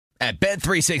At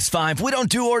Bet365, we don't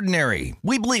do ordinary.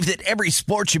 We believe that every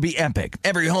sport should be epic.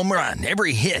 Every home run,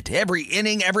 every hit, every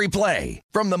inning, every play.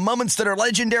 From the moments that are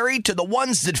legendary to the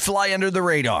ones that fly under the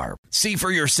radar. See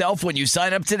for yourself when you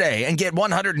sign up today and get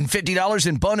 $150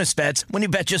 in bonus bets when you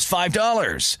bet just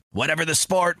 $5. Whatever the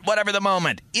sport, whatever the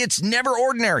moment, it's never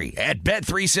ordinary at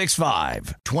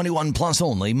Bet365. 21 plus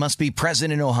only. Must be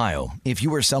present in Ohio. If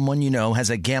you or someone you know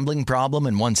has a gambling problem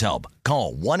and wants help,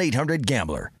 call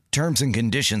 1-800-GAMBLER. Terms and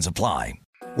conditions apply.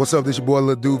 What's up, this your boy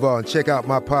Lil Duval, and check out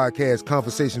my podcast,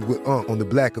 Conversations with Unc, on the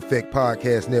Black Effect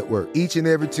Podcast Network. Each and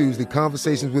every Tuesday,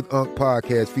 Conversations with Unc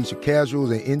podcast feature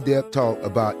casual and in-depth talk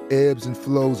about ebbs and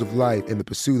flows of life and the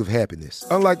pursuit of happiness.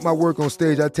 Unlike my work on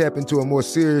stage, I tap into a more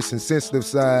serious and sensitive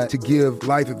side to give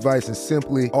life advice and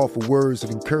simply offer words of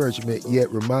encouragement, yet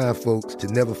remind folks to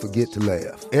never forget to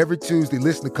laugh. Every Tuesday,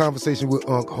 listen to Conversations with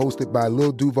Unc, hosted by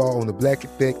Lil Duval on the Black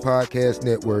Effect Podcast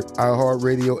Network,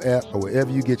 iHeartRadio app, or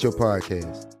wherever you get your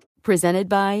podcasts. Presented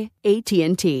by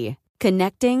AT&T.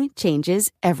 Connecting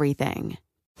changes everything.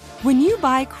 When you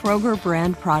buy Kroger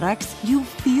brand products, you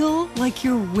feel like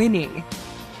you're winning.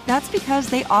 That's because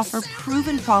they offer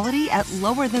proven quality at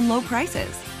lower than low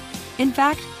prices. In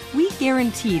fact, we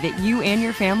guarantee that you and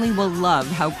your family will love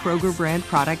how Kroger brand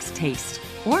products taste,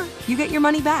 or you get your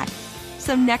money back.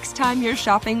 So next time you're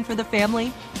shopping for the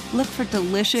family, look for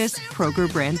delicious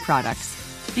Kroger brand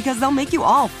products, because they'll make you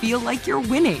all feel like you're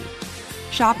winning.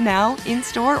 Shop now,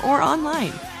 in-store, or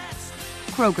online.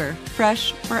 Kroger,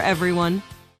 fresh for everyone.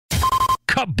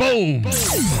 Kaboom!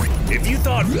 If you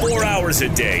thought 4 hours a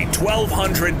day,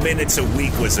 1,200 minutes a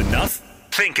week was enough,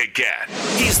 think again.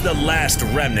 He's the last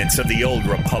remnants of the old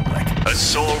republic, a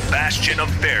sole bastion of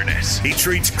fairness. He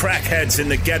treats crackheads in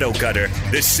the ghetto gutter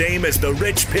the same as the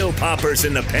rich pill poppers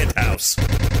in the penthouse.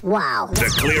 Wow.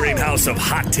 The clearinghouse of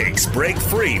hot takes break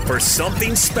free for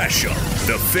something special.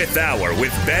 The Fifth Hour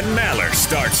with Ben Maller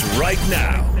starts right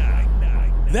now.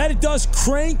 That it does,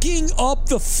 cranking up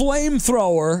the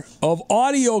flamethrower of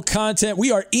audio content.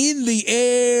 We are in the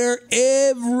air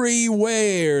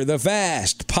everywhere. The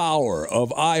vast power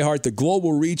of iHeart, the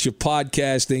global reach of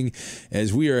podcasting,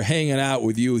 as we are hanging out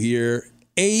with you here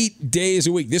 8 days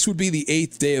a week. This would be the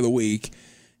 8th day of the week.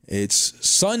 It's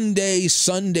Sunday.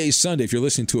 If you're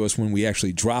listening to us when we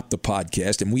actually drop the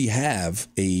podcast, and we have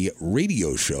a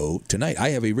radio show tonight. I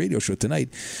have a radio show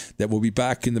tonight that will be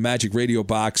back in the Magic Radio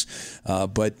Box.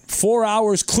 But 4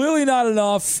 hours, clearly not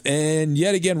enough. And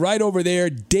yet again, right over there,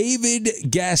 David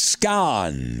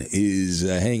Gascon is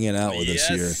hanging out with us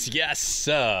here. Yes.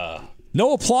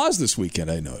 No applause this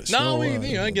weekend, I noticed. No,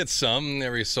 I get some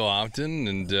every so often,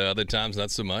 and other times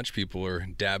not so much. People are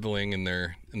dabbling in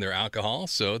their alcohol,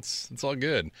 so it's all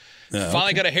good.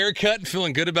 Finally got a haircut,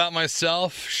 feeling good about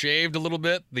myself. Shaved a little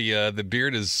bit. The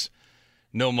beard is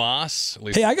no moss. At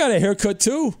least. Hey, I got a haircut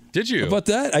too. Did you? How about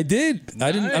that? I did.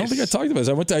 Nice. I don't think I talked about this.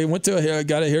 I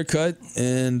got a haircut,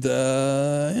 and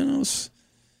I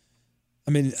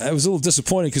was a little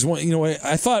disappointed because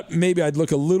I thought maybe I'd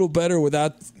look a little better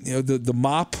without the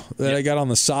mop that I got on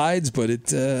the sides, but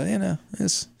it's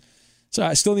so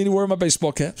I still need to wear my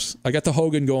baseball caps. I got the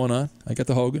Hogan going on.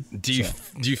 Do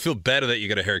you feel better that you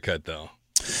got a haircut though?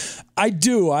 I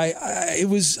do.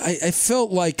 I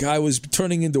felt like I was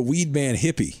turning into Weed Man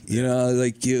hippie.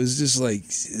 Like it was just like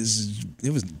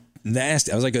it was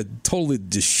nasty. I was like a totally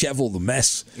disheveled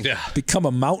mess. Yeah. Become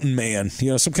a mountain man,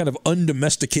 some kind of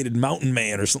undomesticated mountain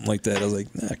man or something like that. I was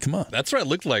like, nah, come on. That's what it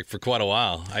looked like for quite a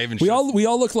while. We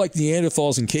all look like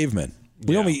Neanderthals and cavemen.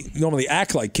 We normally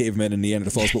act like cavemen and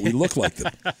Neanderthals, but we look like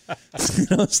them.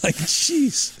 It's like,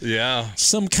 jeez. Yeah.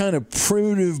 Some kind of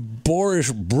primitive,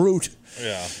 boorish brute.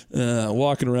 Yeah.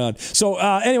 Walking around. So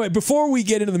anyway, before we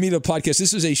get into the meat of the podcast,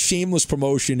 this is a shameless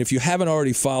promotion. If you haven't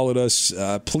already followed us,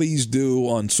 please do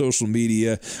on social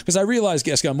media. Because I realize,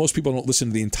 Gascon, most people don't listen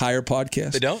to the entire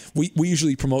podcast. They don't? We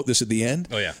usually promote this at the end.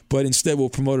 Oh, yeah. But instead, we'll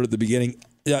promote it at the beginning.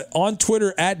 On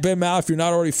Twitter, at Ben Mal. If you're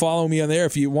not already following me on there,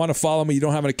 if you want to follow me, you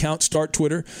don't have an account, start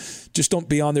Twitter. Just don't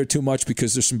be on there too much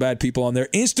because there's some bad people on there.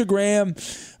 Instagram,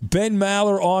 Ben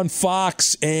Maller on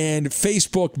Fox, and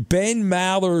Facebook, Ben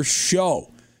Maller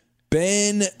Show.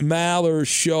 Ben Maller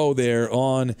Show there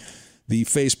on the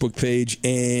Facebook page.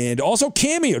 And also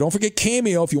Cameo. Don't forget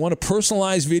Cameo. If you want a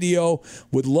personalized video,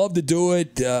 would love to do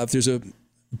it. If there's a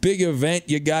big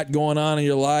event you got going on in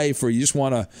your life, or you just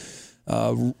want to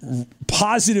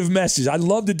positive message. I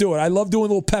love to do it. I love doing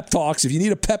little pep talks. If you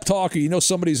need a pep talk or you know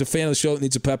somebody who's a fan of the show that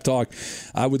needs a pep talk,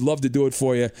 I would love to do it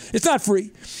for you. It's not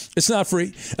free.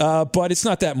 But it's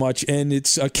not that much. And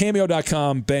it's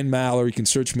cameo.com, Ben Maller. You can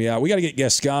search me out. We got to get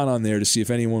Gascon on there to see if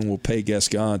anyone will pay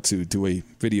Gascon to do a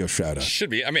video shout out. Should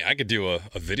be. I mean, I could do a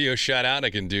video shout out. I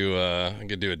can do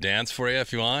a dance for you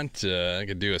if you want. I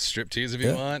could do a striptease if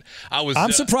you want.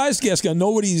 I'm surprised, Gascon.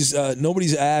 Nobody's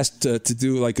asked to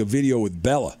do like a video with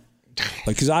Bella.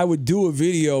 Because I would do a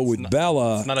video with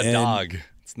Bella. It's not a dog.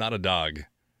 It's not a dog.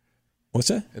 What's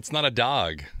that? It's not a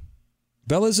dog.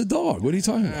 Bella's a dog. What are you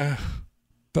talking about?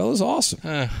 Bella's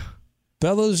awesome.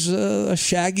 Bella's a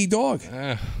shaggy dog.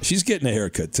 She's getting a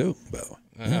haircut too, by the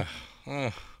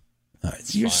way. All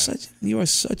right, you are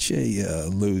such a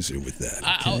loser with that.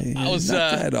 Okay? I was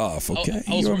knock that off. Okay,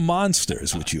 you're a monster,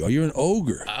 is what you are. You're an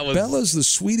ogre. Bella's the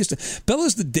sweetest.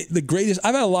 Bella's the greatest.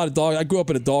 I've had a lot of dogs. I grew up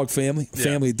in a dog family,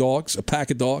 of dogs, a pack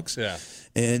of dogs. Yeah.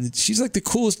 And she's like the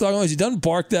coolest dog. She doesn't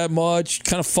bark that much.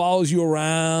 Kind of follows you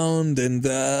around, and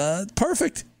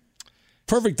perfect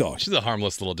dog. She's a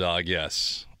harmless little dog.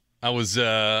 Yes. I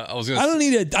don't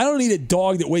need a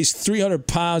dog that weighs 300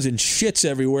 pounds and shits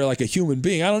everywhere like a human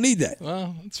being. I don't need that.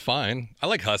 Well, it's fine. I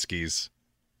like huskies.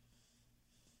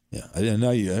 Yeah, I didn't know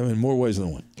you. In more ways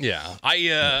than one. Yeah,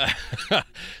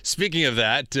 speaking of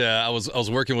that, I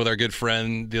was working with our good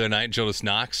friend the other night, Jonas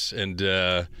Knox,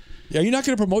 and. Are you not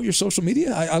going to promote your social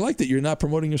media? I like that you're not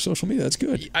promoting your social media. That's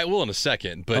good. I will in a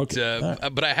second, but okay.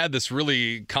 But I had this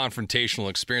really confrontational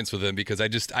experience with him because I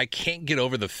can't get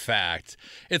over the fact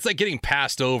it's like getting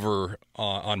passed over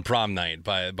on prom night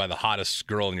by the hottest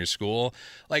girl in your school.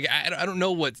 Like I don't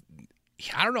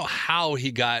know how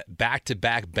he got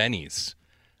back-to-back Bennies.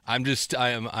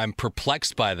 I'm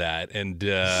perplexed by that, and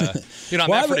I'm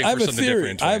efforting for something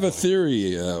different. I have a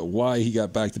theory why he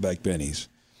got back-to-back Bennies,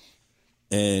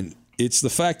 and it's the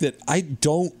fact that I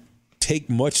don't take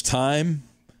much time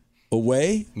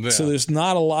away, so there's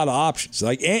not a lot of options.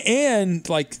 Like and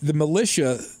the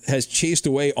militia has chased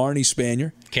away Arnie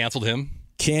Spanier, canceled him.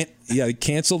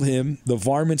 Canceled him. The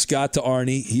varmints got to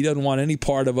Arnie. He doesn't want any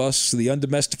part of us. So the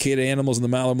undomesticated animals in the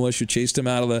Maller militia chased him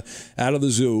out of the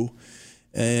zoo.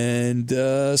 And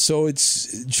so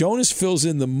it's Jonas fills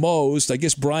in the most. I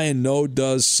guess Brian Noe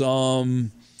does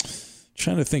some.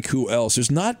 Trying to think who else.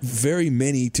 There's not very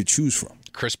many to choose from.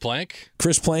 Chris Plank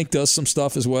does some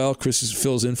stuff as well. Chris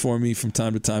fills in for me from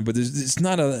time to time, but it's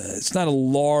not a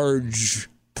large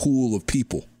pool of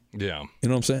people. Yeah, you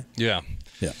know what I'm saying? Yeah.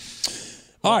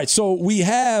 All right, so we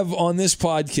have on this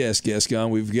podcast,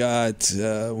 Gascon, we've got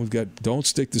Don't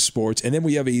Stick to Sports, and then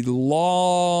we have a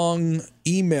long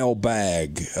email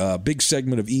bag, big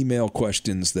segment of email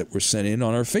questions that were sent in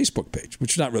on our Facebook page,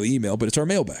 which is not really email, but it's our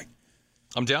mailbag.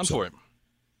 I'm down for it.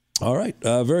 All right,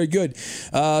 very good.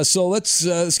 So let's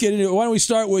get into it. Why don't we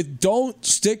start with Don't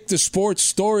Stick to Sports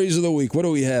Stories of the Week? What do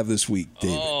we have this week,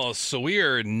 David? Oh, so we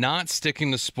are not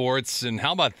sticking to sports, and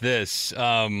how about this?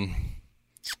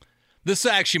 This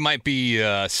actually might be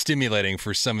stimulating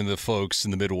for some of the folks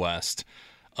in the Midwest.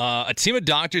 A team of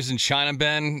doctors in China,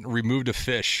 Ben, removed a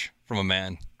fish from a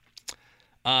man.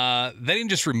 They didn't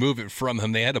just remove it from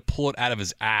him. They had to pull it out of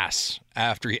his ass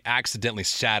after he accidentally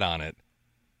sat on it.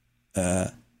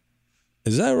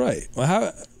 Is that right?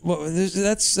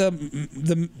 That's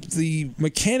the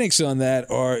mechanics on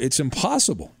that are it's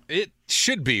impossible. It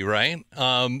should be, right?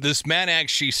 This man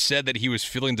actually said that he was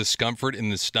feeling discomfort in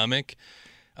the stomach.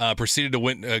 Proceeded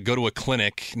to go to a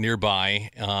clinic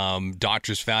nearby.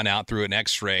 Doctors found out through an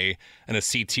X-ray and a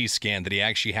CT scan that he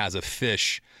actually has a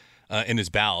fish in his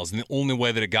bowels, and the only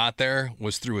way that it got there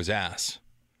was through his ass.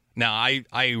 Now, I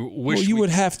wish... Well, you would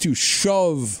have to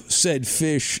shove said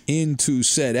fish into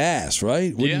said ass,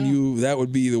 right? Wouldn't you? That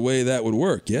would be the way that would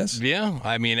work, yes? Yeah.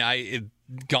 I mean,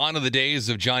 gone are the days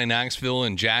of Johnny Knoxville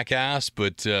and Jackass,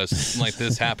 but something like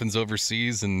this happens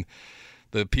overseas in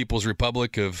the People's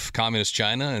Republic of Communist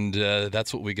China, and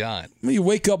that's what we got. You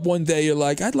wake up one day, you're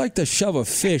like, I'd like to shove a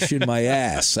fish in my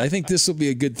ass. I think this will be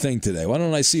a good thing today. Why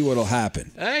don't I see what'll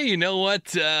happen? Hey, you know what?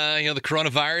 The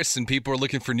coronavirus and people are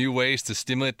looking for new ways to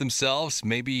stimulate themselves.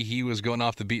 Maybe he was going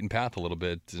off the beaten path a little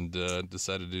bit and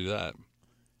decided to do that.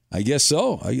 I guess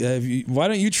so. Why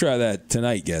don't you try that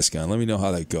tonight, Gascon? Let me know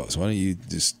how that goes. Why don't you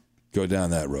just go down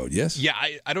that road, yes? Yeah,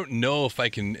 I don't know if I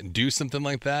can do something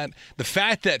like that. The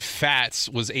fact that Fats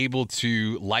was able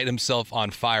to light himself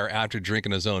on fire after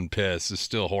drinking his own piss is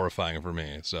still horrifying for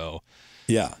me. So,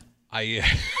 yeah.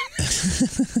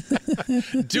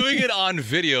 Doing it on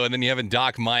video and then you having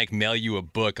Doc Mike mail you a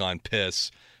book on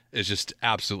piss is just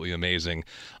absolutely amazing.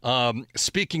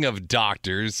 Speaking of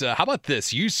doctors, how about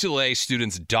this? UCLA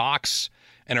students' docs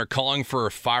and are calling for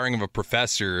a firing of a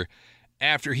professor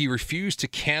after he refused to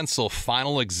cancel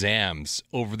final exams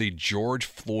over the George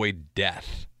Floyd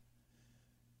death.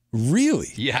 Really?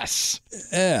 Yes.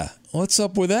 Yeah. What's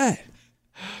up with that?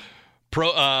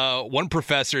 One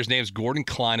professor, his name is Gordon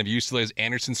Klein of UCLA's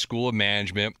Anderson School of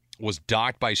Management, was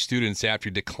docked by students after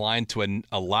he declined to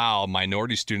allow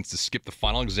minority students to skip the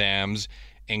final exams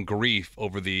in grief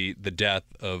over the death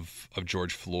of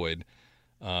George Floyd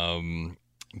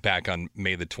back on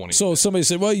May the 20th. So somebody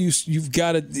said, well, you've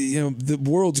got to, the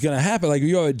world's going to happen. Like,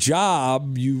 you have a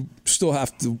job, you still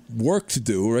have to work to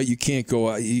do, right? You can't go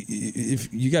out.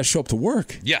 You got to show up to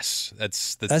work. Yes.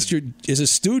 That's as a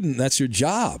student, that's your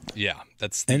job. Yeah,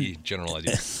 that's the general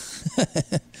idea.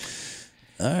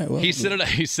 All right. Well, he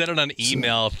said it on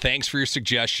email. Thanks for your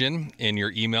suggestion in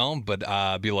your email,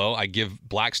 but below, I give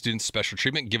black students special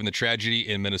treatment given the tragedy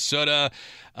in Minnesota.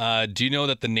 Do you know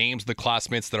that the names of the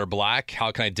classmates that are black,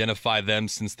 how can I identify them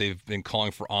since they've been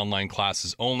calling for online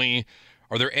classes only?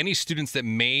 Are there any students that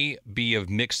may be of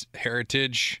mixed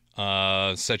heritage,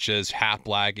 such as half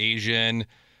black, Asian?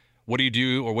 What do you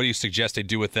do, or what do you suggest I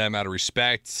do with them out of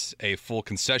respect? A full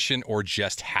concession or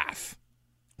just half?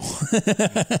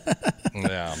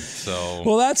 Yeah. So.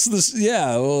 Well, that's the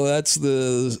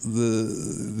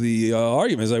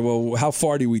argument. Is like, well, how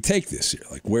far do we take this here?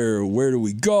 Like, where do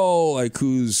we go? Like,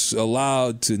 who's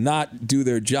allowed to not do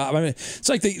their job? I mean, it's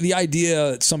like the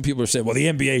idea that some people are saying, well, the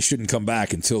NBA shouldn't come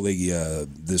back until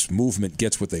this movement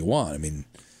gets what they want. I mean,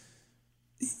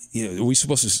 are we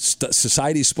supposed to?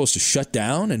 Society's supposed to shut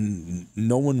down and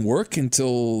no one work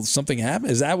until something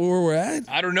happens? Is that where we're at?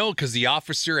 I don't know, because the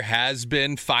officer has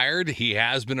been fired, he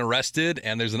has been arrested,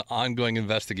 and there's an ongoing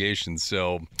investigation.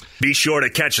 So be sure to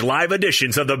catch live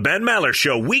editions of the Ben Maller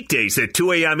Show weekdays at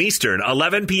 2 a.m. Eastern,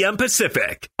 11 p.m.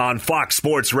 Pacific on Fox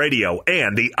Sports Radio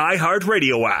and the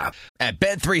iHeartRadio app. At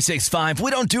Bet365,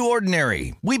 we don't do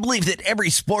ordinary. We believe that every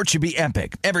sport should be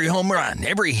epic. Every home run,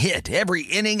 every hit, every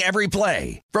inning, every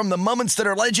play. From the moments that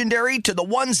are legendary to the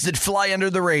ones that fly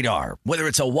under the radar. Whether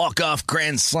it's a walk-off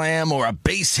grand slam or a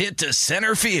base hit to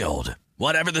center field.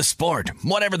 Whatever the sport,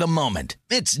 whatever the moment.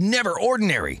 It's never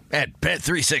ordinary at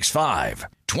Bet365.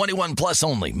 21 plus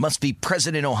only. Must be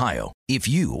present in Ohio. If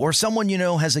you or someone you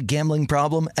know has a gambling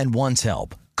problem and wants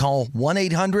help, call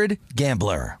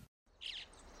 1-800-GAMBLER.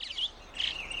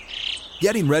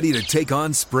 Getting ready to take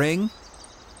on spring?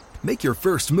 Make your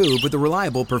first move with the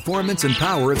reliable performance and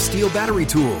power of Steel battery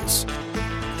tools.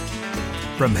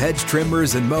 From hedge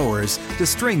trimmers and mowers to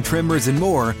string trimmers and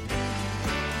more,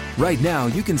 right now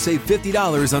you can save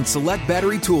 $50 on select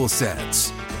battery tool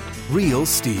sets. Real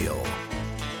Steel.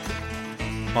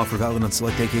 Offer valid on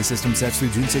select AK system sets through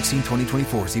June 16,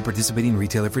 2024. See participating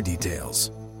retailer for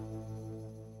details.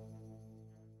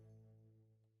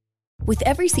 With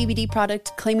every CBD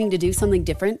product claiming to do something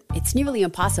different, it's nearly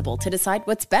impossible to decide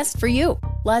what's best for you.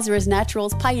 Lazarus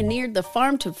Naturals pioneered the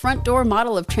farm-to-front-door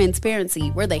model of transparency,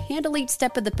 where they handle each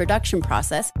step of the production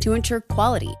process to ensure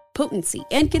quality, potency,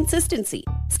 and consistency.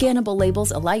 Scannable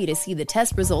labels allow you to see the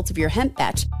test results of your hemp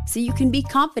batch, so you can be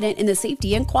confident in the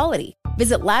safety and quality.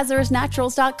 Visit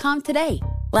LazarusNaturals.com today.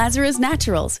 Lazarus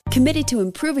Naturals, committed to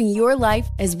improving your life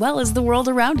as well as the world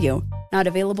around you. Not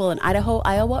available in Idaho,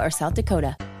 Iowa, or South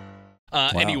Dakota. Wow.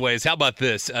 Anyways, how about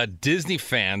this? Disney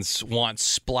fans want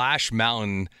Splash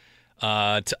Mountain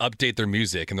to update their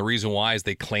music, and the reason why is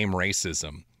they claim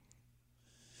racism.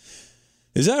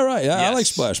 Is that right? Yeah, Yes. I like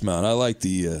Splash Mountain. I like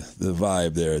the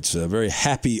vibe there. It's a very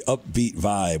happy, upbeat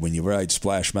vibe when you ride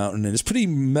Splash Mountain, and it's pretty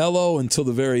mellow until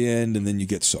the very end, and then you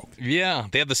get soaked. Yeah,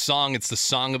 they have the song. It's the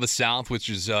Song of the South, which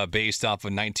is based off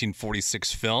a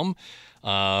 1946 film,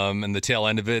 and the tail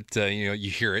end of it,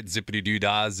 you hear it,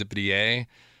 zippity-doo-dah, zippity-yay.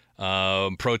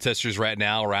 Protesters right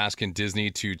now are asking Disney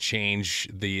to change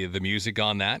the music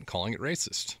on that, calling it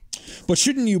racist. But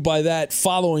shouldn't you, by that,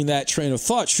 following that train of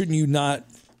thought, shouldn't you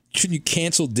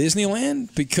cancel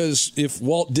Disneyland? Because if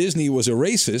Walt Disney was a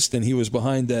racist and he was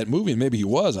behind that movie, and maybe he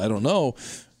was, I don't know,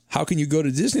 how can you go to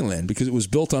Disneyland? Because it was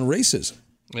built on racism.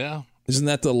 Yeah. Isn't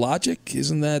that the logic?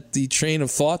 Isn't that the train of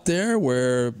thought there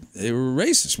where they were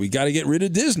racist? We got to get rid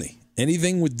of Disney.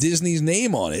 Anything with Disney's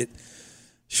name on it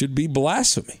should be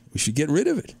blasphemy. We should get rid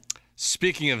of it.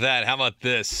 Speaking of that, how about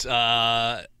this?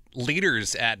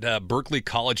 Leaders at Berklee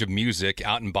College of Music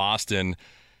out in Boston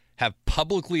have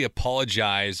publicly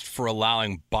apologized for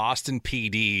allowing Boston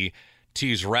PD to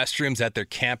use restrooms at their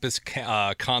campus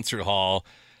concert hall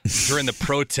during the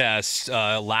protests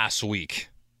last week.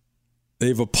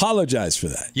 They've apologized for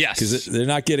that. Yes. Because they're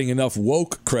not getting enough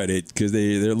woke credit because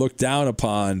they're looked down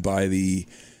upon by the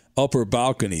upper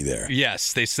balcony there.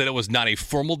 Yes, they said it was not a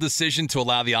formal decision to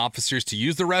allow the officers to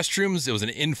use the restrooms. It was an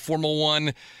informal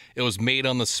one. It was made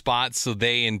on the spot, so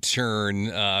they in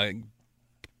turn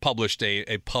published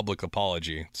a public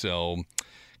apology. So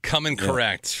coming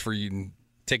correct for you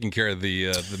taking care of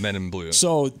the men in blue.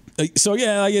 So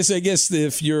yeah, I guess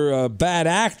if you're a bad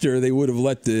actor, they would have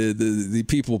let the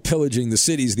people pillaging the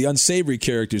cities, the unsavory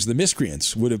characters, the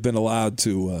miscreants, would have been allowed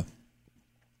to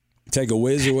take a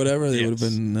whiz or whatever. They would have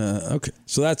been okay.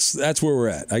 So that's where we're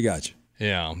at. I got you.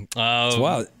 Yeah.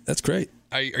 Wow, that's great.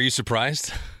 Are you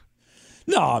surprised?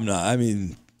 No, I'm not. I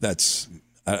mean,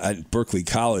 Berkeley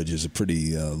College is a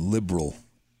pretty liberal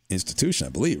institution, I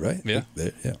believe, right? Yeah.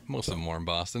 Yeah. Most of them were in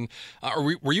Boston.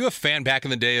 Were you a fan back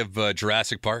in the day of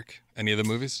Jurassic Park? Any of the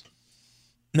movies?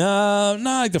 No,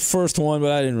 not like the first one,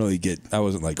 but I didn't really I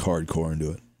wasn't like hardcore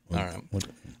into it. All right.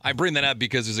 I bring that up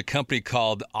because there's a company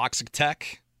called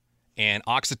Oxitec, and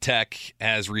Oxitec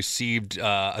has received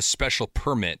a special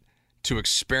permit to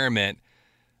experiment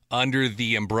under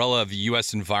the umbrella of the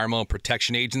U.S. Environmental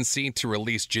Protection Agency to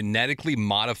release genetically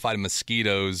modified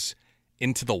mosquitoes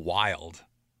into the wild.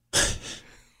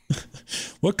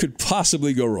 What could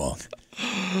possibly go wrong?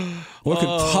 What could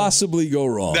possibly go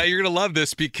wrong? Now, you're going to love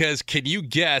this because can you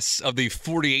guess of the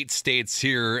 48 states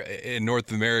here in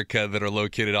North America that are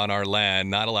located on our land,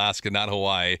 not Alaska, not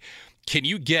Hawaii, can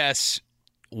you guess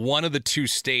one of the two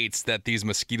states that these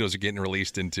mosquitoes are getting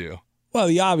released into? Well,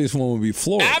 the obvious one would be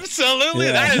Florida. Absolutely.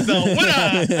 Yeah. That is the winner.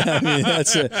 I mean,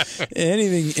 that's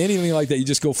anything like that. You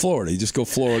just go Florida.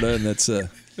 And that's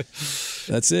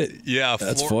it. Yeah.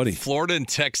 That's funny. Florida and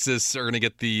Texas are going to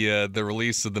get the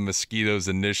release of the mosquitoes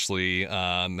initially.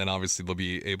 And then obviously they'll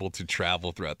be able to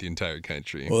travel throughout the entire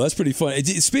country. Well, that's pretty funny.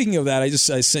 Speaking of that, I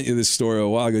sent you this story a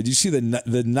while ago. Did you see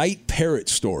the night parrot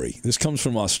story? This comes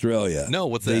from Australia. No,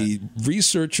 what's that? The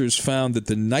researchers found that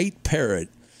the night parrot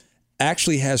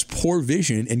actually has poor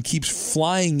vision and keeps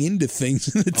flying into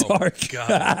things in the dark. Oh, God.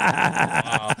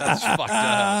 Wow, that's fucked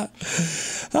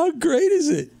up. How great is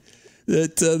it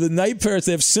that the night parrots,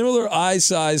 they have similar eye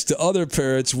size to other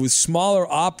parrots with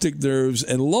smaller optic nerves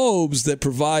and lobes that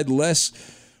provide less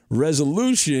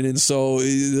resolution, and so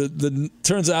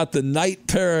turns out the night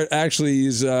parrot actually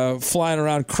is flying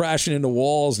around crashing into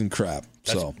walls and crap.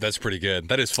 That's pretty good.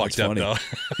 That is fucked up, though.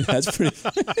 That's pretty.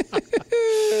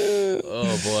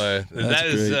 Oh boy,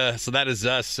 that is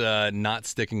us not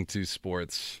sticking to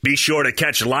sports. Be sure to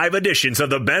catch live editions of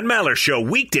the Ben Maller Show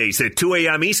weekdays at 2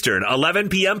 a.m. Eastern, 11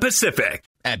 p.m. Pacific.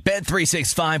 At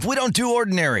Bet365, we don't do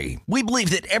ordinary. We believe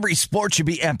that every sport should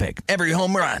be epic. Every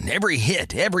home run, every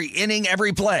hit, every inning,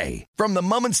 every play. From the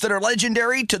moments that are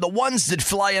legendary to the ones that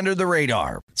fly under the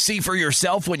radar. See for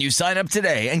yourself when you sign up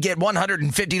today and get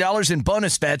 $150 in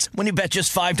bonus bets when you bet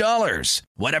just $5.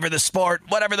 Whatever the sport,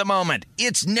 whatever the moment,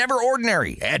 it's never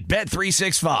ordinary at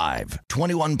Bet365.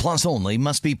 21 plus only.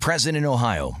 Must be present in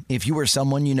Ohio. If you or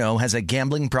someone you know has a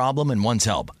gambling problem and wants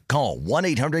help, call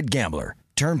 1-800-GAMBLER.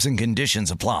 Terms and conditions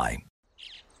apply.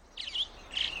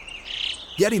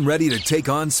 Getting ready to take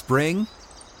on spring?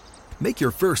 Make your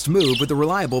first move with the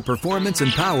reliable performance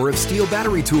and power of Steel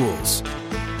battery tools.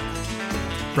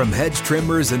 From hedge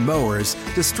trimmers and mowers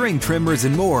to string trimmers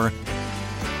and more,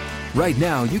 right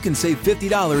now you can save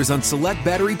 $50 on select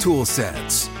battery tool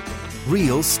sets.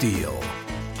 Real Steel.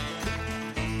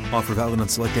 Offer valid on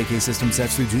select AK system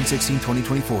sets through June 16,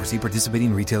 2024. See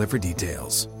participating retailer for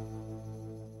details.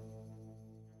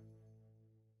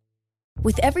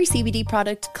 With every CBD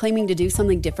product claiming to do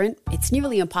something different, it's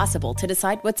nearly impossible to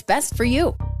decide what's best for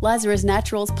you. Lazarus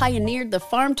Naturals pioneered the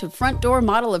farm-to-front-door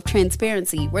model of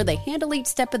transparency where they handle each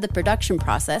step of the production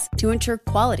process to ensure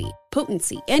quality,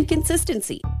 potency, and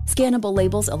consistency. Scannable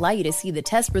labels allow you to see the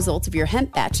test results of your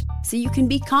hemp batch so you can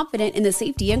be confident in the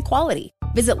safety and quality.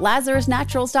 Visit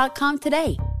LazarusNaturals.com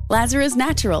today. Lazarus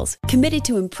Naturals, committed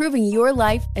to improving your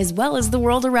life as well as the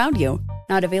world around you.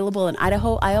 Not available in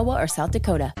Idaho, Iowa, or South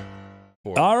Dakota.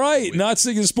 All right, not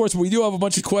sticking to sports, but we do have a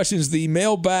bunch of questions. The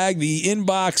mailbag, the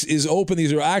inbox is open.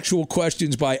 These are actual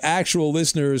questions by actual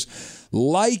listeners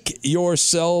like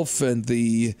yourself and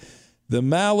the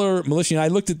Maller Militia. I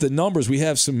looked at the numbers. We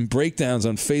have some breakdowns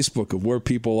on Facebook of where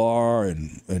people are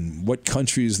and what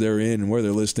countries they're in and where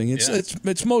they're listening.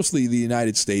 It's mostly the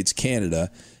United States,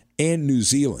 Canada, and New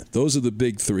Zealand. Those are the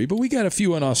big three, but we got a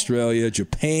few in Australia,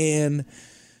 Japan,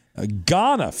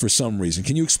 Ghana for some reason.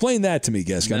 Can you explain that to me,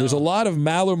 Gascon? No. There's a lot of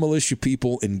Maller Militia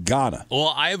people in Ghana.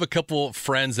 Well, I have a couple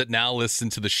friends that now listen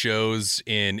to the shows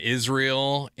in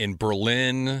Israel, in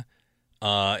Berlin,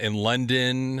 in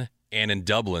London, and in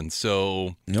Dublin.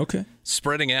 So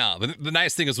spreading out. The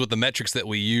nice thing is with the metrics that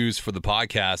we use for the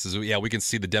podcast is, we can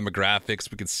see the demographics.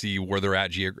 We can see where they're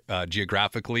at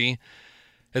geographically.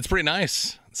 It's pretty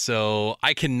nice. So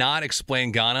I cannot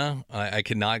explain Ghana. I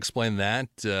cannot explain that.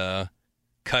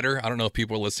 Qatar, I don't know if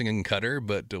people are listening in Qatar,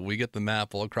 but we get the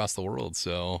map all across the world.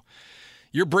 So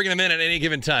you're bringing them in at any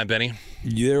given time, Benny.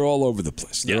 They're all over the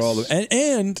place. They're all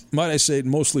and might I say,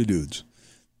 mostly dudes.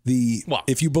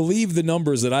 If you believe the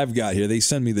numbers that I've got here, they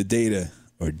send me the data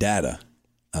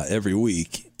every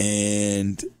week.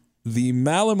 And the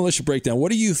Maller Militia breakdown,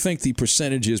 what do you think the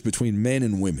percentage is between men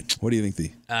and women? What do you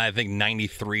think I think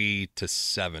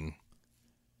 93-7.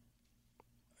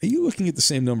 Are you looking at the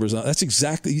same numbers? That's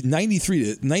exactly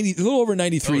 93 to 90, a little over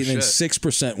 93, and then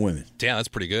 6% women. Damn, that's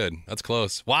pretty good. That's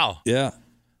close. Wow. Yeah.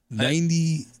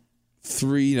 94%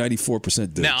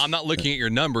 dudes. Now, I'm not looking at your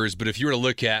numbers, but if you were to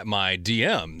look at my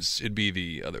DMs, it'd be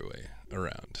the other way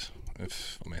around,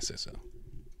 if I may say so.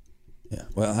 Yeah,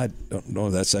 well, I don't know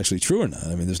if that's actually true or not.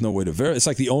 I mean, there's no way to verify. It's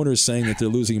like the owners saying that they're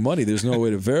losing money. There's no way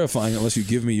to verifying unless you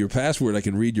give me your password. I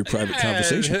can read your private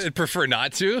conversations. I'd prefer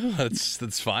not to.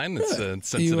 That's fine. It's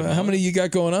sensitive. How many you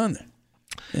got going on there?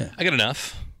 Yeah, I got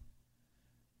enough.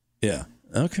 Yeah.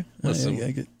 Okay.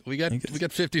 Listen, we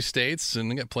got 50 states, and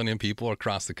we got plenty of people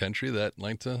across the country that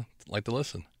like to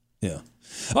listen. Yeah.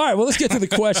 All right. Well, let's get to the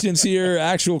questions here.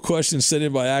 Actual questions sent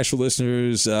in by actual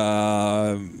listeners.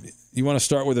 You want to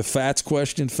start with a Fats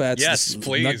question? Fats, yes,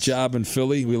 please. Nut job in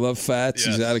Philly. We love Fats.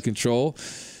 Yes. He's out of control.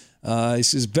 He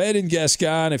says, Ben and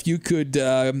Gascon, if you could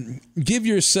give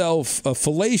yourself a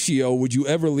fellatio, would you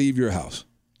ever leave your house?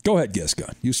 Go ahead,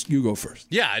 Gascon. You go first.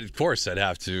 Yeah, of course. I'd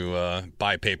have to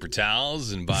buy paper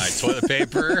towels and buy toilet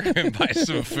paper and buy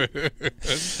some food.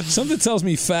 Something tells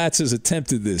me Fats has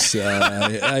attempted this.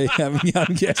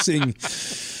 I'm guessing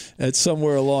it's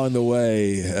somewhere along the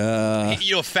way.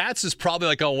 Fats is probably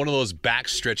like on one of those back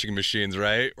stretching machines,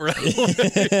 right? Where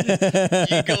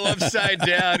you go upside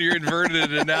down, you're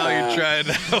inverted, and now you're trying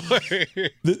that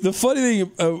way. The funny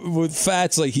thing with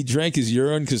Fats, like he drank his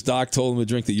urine because Doc told him to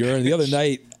drink the urine. The other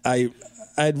night,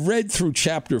 I'd read through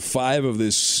chapter 5 of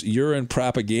this urine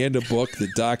propaganda book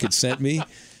that Doc had sent me.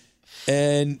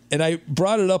 And I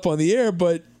brought it up on the air,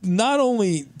 but not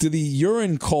only do the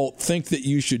urine cult think that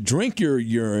you should drink your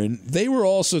urine, they were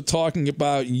also talking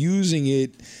about using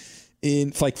it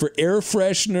in for air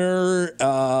freshener.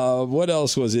 What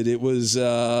else was it? It was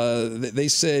they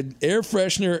said air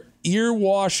freshener, ear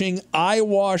washing, eye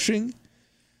washing.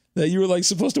 That you were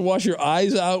supposed to wash your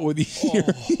eyes out with your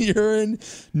urine.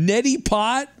 Neti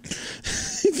pot.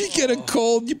 If you get a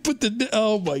cold, you put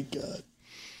oh my God.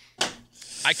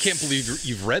 I can't believe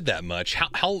you've read that much.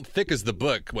 How thick is the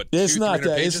book? What? It's not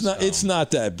that. Pages? It's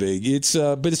not that big. It's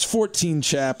but it's 14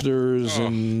 chapters,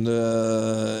 and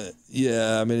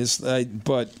yeah. I mean, it's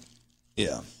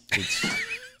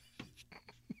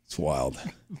wild.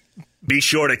 Be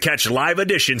sure to catch live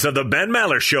editions of the Ben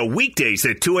Maller Show weekdays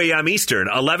at 2 a.m. Eastern,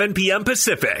 11 p.m.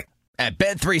 Pacific. At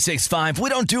Bet365, we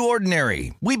don't do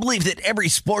ordinary. We believe that every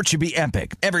sport should be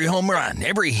epic. Every home run,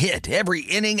 every hit, every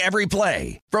inning, every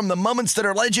play. From the moments that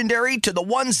are legendary to the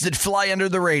ones that fly under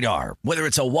the radar. Whether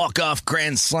it's a walk-off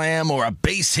grand slam or a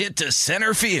base hit to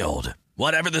center field.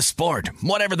 Whatever the sport,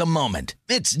 whatever the moment.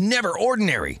 It's never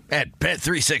ordinary at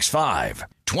Bet365.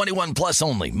 21 plus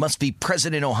only. Must be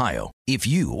present in Ohio. If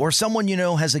you or someone you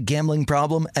know has a gambling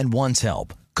problem and wants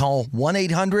help, call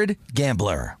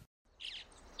 1-800-GAMBLER.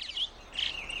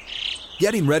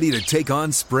 Getting ready to take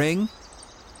on spring?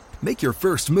 Make your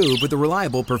first move with the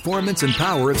reliable performance and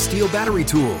power of Steel battery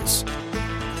tools.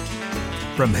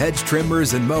 From hedge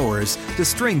trimmers and mowers to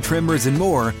string trimmers and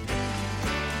more,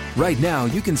 right now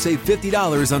you can save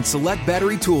 $50 on select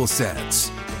battery tool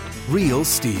sets. Real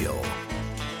Steel.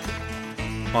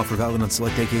 Offer valid on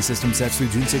select AK system sets through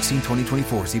June 16,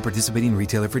 2024. See participating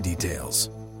retailer for details.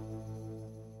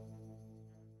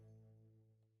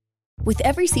 With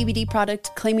every CBD product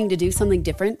claiming to do something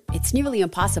different, it's nearly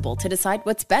impossible to decide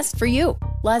what's best for you.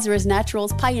 Lazarus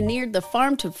Naturals pioneered the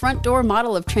farm-to-front-door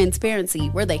model of transparency,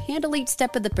 where they handle each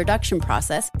step of the production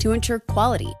process to ensure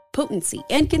quality, potency,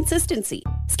 and consistency.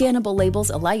 Scannable labels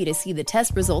allow you to see the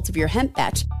test results of your hemp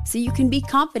batch, so you can be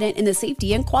confident in the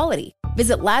safety and quality.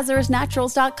 Visit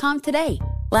LazarusNaturals.com today.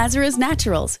 Lazarus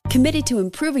Naturals, committed to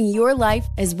improving your life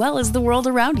as well as the world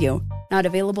around you. Not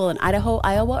available in Idaho,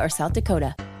 Iowa, or South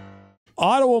Dakota.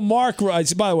 Ottawa Mark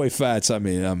writes, by the way, Fats, I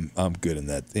mean, I'm good in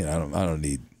that. You know, I don't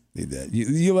need that.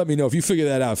 You let me know if you figure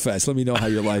that out, Fats. Let me know how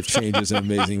your life changes in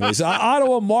amazing ways.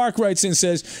 Ottawa Mark writes in and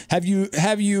says, have you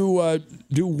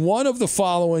do one of the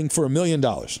following for $1 million?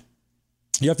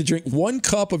 You have to drink 1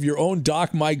 cup of your own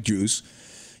Doc Mike juice.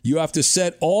 you have to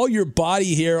set all your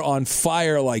body hair on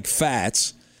fire like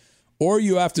Fats, or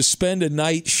you have to spend a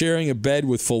night sharing a bed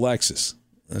with Philexis.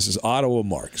 This is Ottawa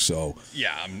Mark. So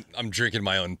yeah, I'm drinking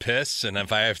my own piss, and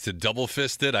if I have to double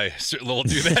fist it, I certainly will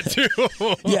do that too.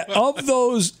 Yeah, of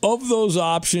those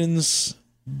options,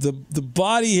 the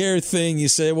body hair thing, you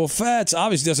say, well, Fats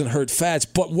obviously doesn't hurt Fats,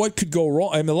 but what could go wrong?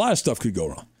 I mean, a lot of stuff could go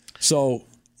wrong. So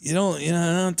I'm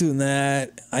not doing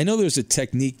that. I know there's a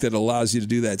technique that allows you to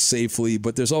do that safely,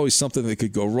 but there's always something that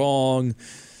could go wrong.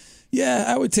 Yeah,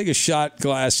 I would take a shot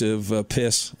glass of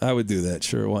piss. I would do that.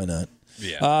 Sure, why not?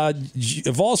 Yeah.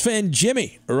 Vols fan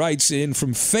Jimmy writes in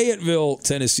from Fayetteville,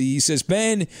 Tennessee. He says,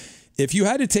 Ben, if you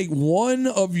had to take one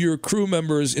of your crew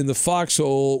members in the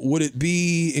foxhole, would it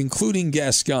be including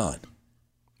Gascon?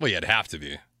 Well, yeah, it'd have to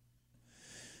be.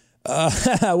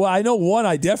 Well, I know one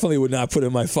I definitely would not put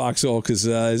in my foxhole because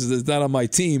it's not on my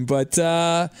team. But,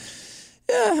 yeah,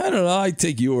 I don't know. I'd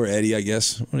take you or Eddie, I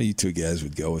guess. One of you two guys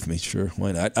would go with me. Sure,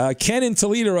 why not? Ken in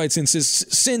Toledo writes in, says,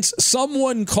 since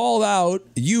someone called out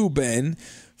you, Ben,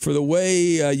 for the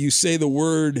way you say the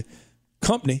word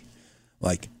company,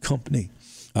 like company,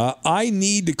 I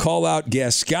need to call out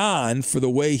Gascon for the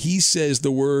way he says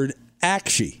the word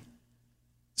actually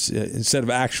instead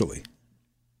of actually.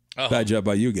 Oh. Bad job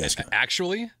by you, Gascon.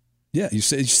 Actually? Yeah, you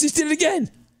just did it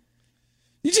again.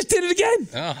 You just did it again.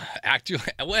 Oh, actually,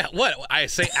 what? I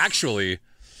say actually.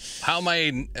 How am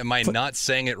I not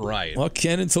saying it right? Well,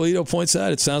 Ken in Toledo points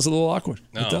out it sounds a little awkward.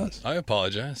 No, it does. I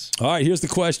apologize. All right, here's the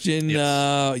question.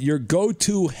 Yes. Your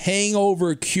go-to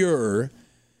hangover cure.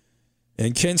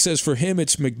 And Ken says for him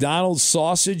it's McDonald's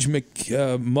sausage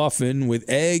McMuffin with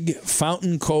egg,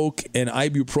 fountain Coke, and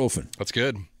ibuprofen. That's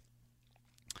good.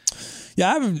 Yeah,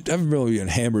 I haven't really been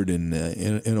hammered in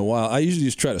a while. I usually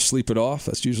just try to sleep it off.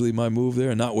 That's usually my move there,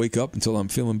 and not wake up until I'm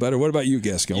feeling better. What about you,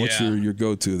 Gascon? Yeah. What's your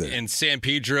go-to there? In San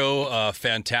Pedro,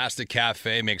 Fantastic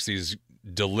Cafe makes these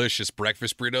delicious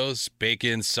breakfast burritos: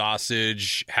 bacon,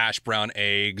 sausage, hash brown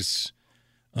eggs.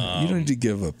 You don't need to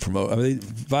give a promote. Are they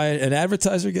via an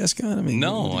advertiser, Gascon? I mean,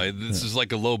 no, this is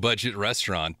like a low-budget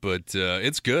restaurant, but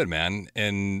it's good, man.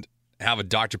 And have a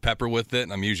Dr. Pepper with it,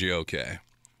 and I'm usually okay.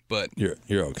 But you're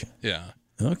okay. Yeah.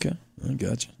 Okay. I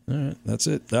got you. All right. That's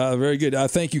it. Very good.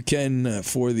 Thank you, Ken,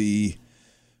 for the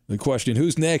question.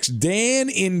 Who's next? Dan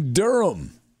in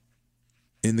Durham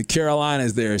in the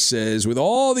Carolinas there says, with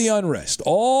all the unrest,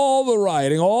 all the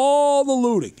rioting, all the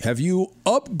looting, have you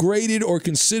upgraded or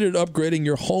considered upgrading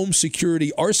your home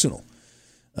security arsenal?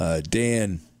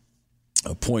 Dan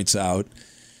points out.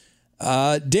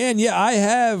 Dan, yeah, I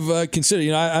have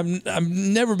considered. I've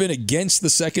never been against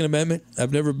the Second Amendment.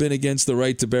 I've never been against the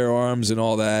right to bear arms and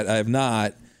all that. I have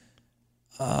not.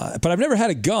 But I've never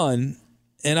had a gun,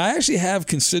 and I actually have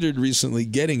considered recently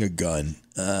getting a gun.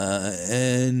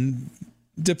 And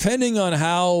depending on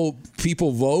how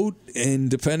people vote and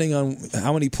depending on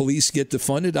how many police get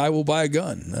defunded, I will buy a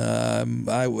gun.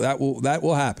 That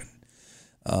will happen.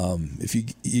 If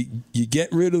you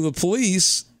get rid of the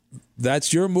police,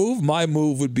 that's your move. My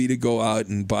move would be to go out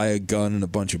and buy a gun and a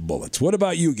bunch of bullets. What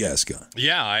about you, Gascon?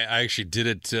 Yeah, I actually did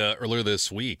it earlier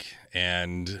this week,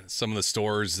 and some of the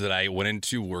stores that I went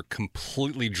into were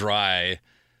completely dry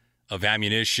of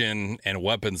ammunition and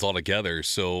weapons altogether.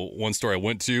 So one store I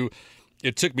went to,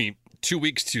 it took me 2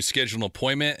 weeks to schedule an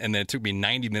appointment, and then it took me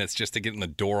 90 minutes just to get in the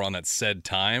door on that said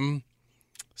time.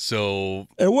 So,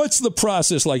 and what's the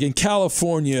process like in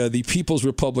California, the People's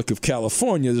Republic of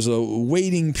California? There's a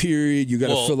waiting period. You got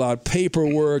to fill out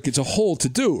paperwork. It's a whole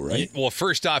to-do, right? Well,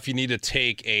 first off, you need to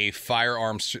take a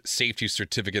firearms safety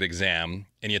certificate exam,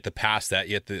 and you have to pass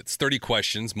that. It's 30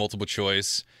 questions, multiple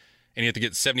choice, and you have to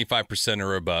get 75%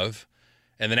 or above.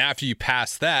 And then after you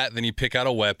pass that, then you pick out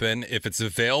a weapon. If it's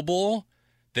available,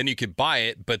 then you could buy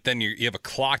it, but then you have a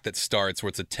clock that starts where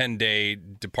it's a 10-day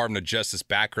Department of Justice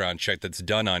background check that's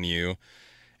done on you.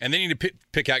 And then you need to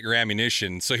pick out your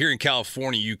ammunition. So here in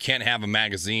California, you can't have a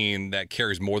magazine that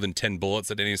carries more than 10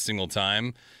 bullets at any single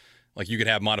time. Like, you could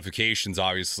have modifications,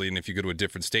 obviously, and if you go to a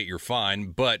different state, you're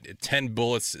fine. But 10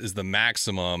 bullets is the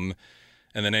maximum,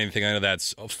 and then anything under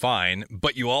that's fine.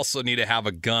 But you also need to have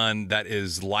a gun that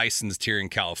is licensed here in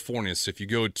California. So if you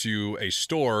go to a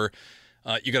store,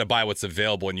 you got to buy what's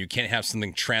available, and you can't have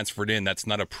something transferred in that's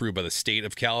not approved by the state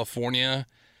of California.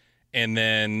 And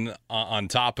then on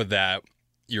top of that,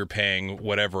 you're paying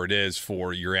whatever it is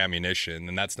for your ammunition,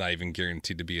 and that's not even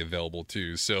guaranteed to be available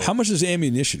too. So how much does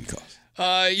ammunition cost?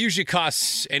 It usually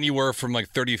costs anywhere from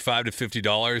like $35 to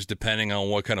 $50, depending on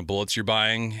what kind of bullets you're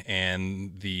buying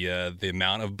and the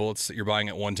amount of bullets that you're buying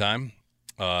at one time.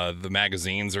 The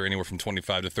magazines are anywhere from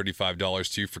 $25 to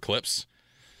 $35 too for clips.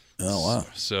 Oh, wow.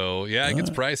 So, yeah, it gets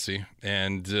pricey.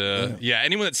 And,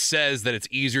 anyone that says that it's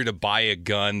easier to buy a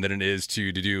gun than it is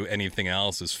to do anything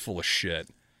else is full of shit.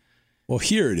 Well,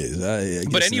 here it is. I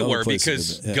but anywhere,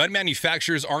 because gun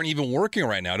manufacturers aren't even working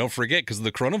right now. Don't forget, because of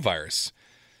the coronavirus.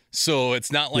 So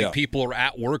it's not like people are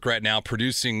at work right now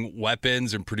producing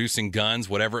weapons and producing guns,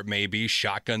 whatever it may be,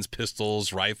 shotguns,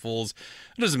 pistols, rifles.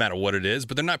 It doesn't matter what it is,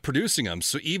 but they're not producing them.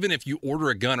 So even if you order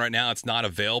a gun right now, it's not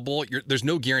available. There's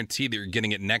no guarantee that you're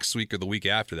getting it next week or the week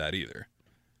after that either.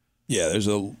 Yeah, there's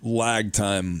a lag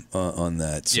time on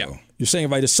that. So you're saying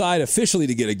if I decide officially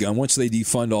to get a gun, once they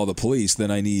defund all the police,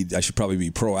 then I should probably be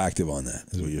proactive on that,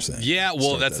 is what you're saying. Yeah,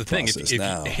 well, that's the thing.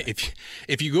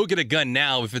 If you go get a gun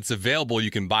now, if it's available,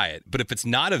 you can buy it. But if it's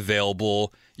not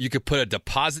available, you could put a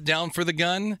deposit down for the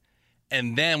gun,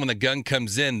 and then when the gun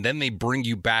comes in, then they bring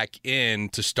you back in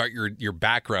to start your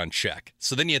background check.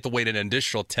 So then you have to wait an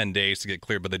additional 10 days to get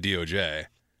cleared by the DOJ.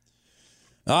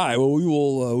 All right, well,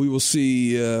 we will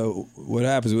see what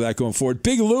happens with that going forward.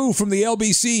 Big Lou from the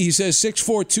LBC, he says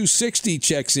 6'4",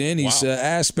 checks in. He's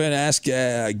Ask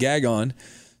Gagon.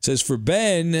 Says, for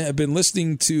Ben, I've been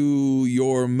listening to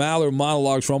your Maller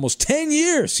monologues for almost 10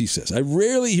 years, he says. I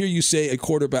rarely hear you say a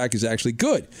quarterback is actually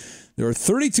good. There are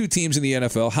 32 teams in the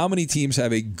NFL. How many teams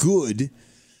have a good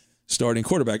starting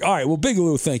quarterback? All right, well, Big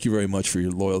Lou, thank you very much for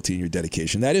your loyalty and your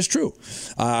dedication. That is true.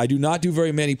 I do not do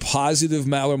very many positive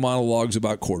Maller monologues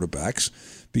about quarterbacks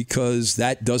because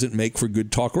that doesn't make for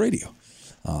good talk radio.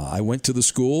 I went to the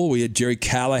school. We had Jerry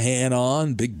Callahan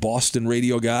on, big Boston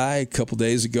radio guy, a couple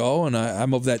days ago, and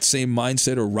I'm of that same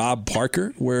mindset, or Rob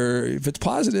Parker, where if it's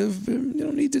positive, you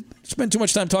don't need to spend too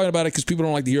much time talking about it because people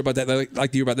don't like to hear about that. They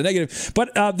like to hear about the negative.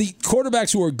 But the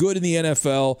quarterbacks who are good in the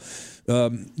NFL,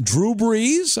 Drew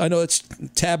Brees, I know it's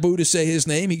taboo to say his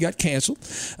name. He got canceled.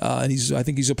 And I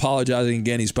think he's apologizing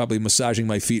again. He's probably massaging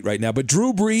my feet right now. But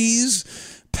Drew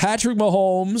Brees, Patrick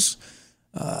Mahomes,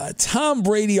 Tom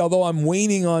Brady, although I'm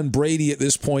waning on Brady at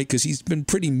this point because he's been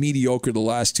pretty mediocre the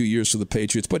last 2 years for the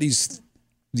Patriots, but he's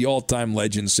the all-time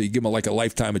legend, so you give him a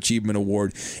Lifetime Achievement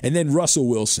Award. And then Russell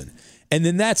Wilson. And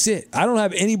then that's it. I don't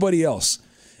have anybody else.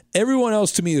 Everyone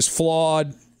else to me is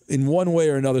flawed in one way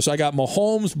or another. So I got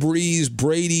Mahomes, Brees,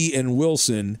 Brady, and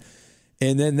Wilson,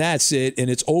 and then that's it. And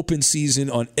it's open season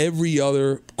on every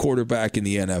other quarterback in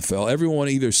the NFL. Everyone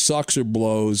either sucks or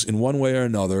blows in one way or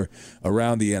another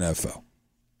around the NFL.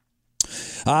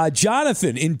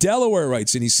 Jonathan in Delaware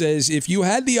writes, and he says, if you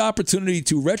had the opportunity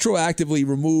to retroactively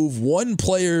remove one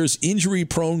player's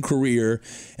injury-prone career,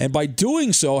 and by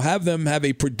doing so have them have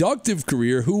a productive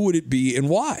career, who would it be and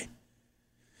why?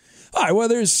 All right, well,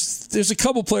 there's a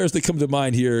couple players that come to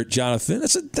mind here, Jonathan.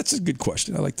 That's a good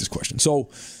question. I like this question. So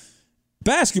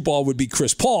basketball would be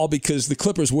Chris Paul, because the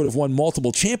Clippers would have won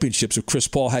multiple championships if Chris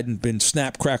Paul hadn't been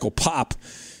snap, crackle, pop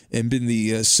and been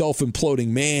the self-imploding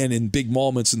man in big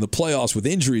moments in the playoffs with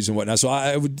injuries and whatnot. So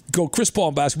I would go Chris Paul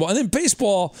in basketball. And then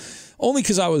baseball, only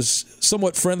because I was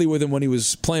somewhat friendly with him when he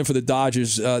was playing for the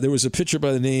Dodgers. There was a pitcher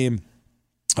by the name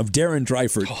of Darren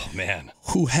Dreifert,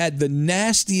 who had the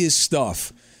nastiest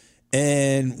stuff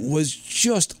and was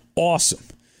just awesome.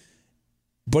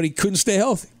 But he couldn't stay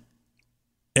healthy.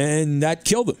 And that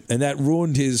killed him. And that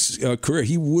ruined his career.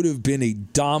 He would have been a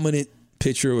dominant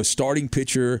pitcher, a starting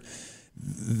pitcher.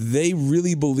 They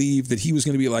really believed that he was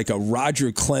going to be like a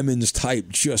Roger Clemens type,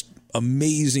 just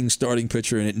amazing starting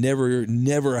pitcher. And it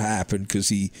never happened because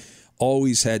he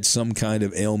always had some kind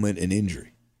of ailment and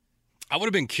injury. I would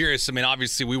have been curious. I mean,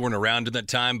 obviously we weren't around at that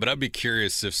time, but I'd be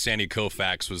curious if Sandy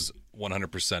Koufax was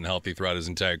 100% healthy throughout his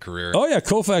entire career. Oh, yeah.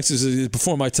 Koufax is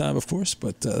before my time, of course,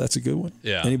 but that's a good one.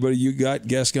 Yeah. Anybody you got,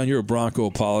 Gascon? You're a Bronco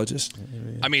apologist.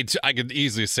 I mean, I could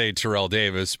easily say Terrell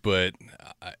Davis, but,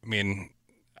 I mean,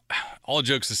 all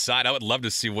jokes aside, I would love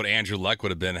to see what Andrew Luck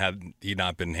would have been had he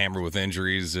not been hammered with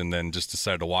injuries and then just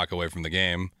decided to walk away from the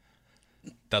game.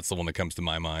 That's the one that comes to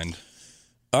my mind.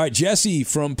 All right, Jesse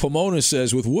from Pomona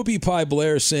says, with Whoopi Pie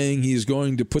Blair saying he is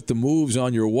going to put the moves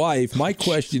on your wife, my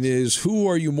question is, who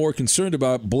are you more concerned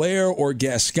about, Blair or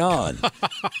Gascon?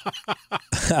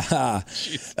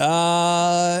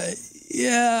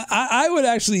 Yeah, I would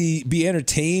actually be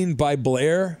entertained by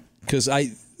Blair because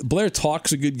Blair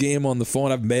talks a good game on the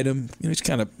phone. I've met him. You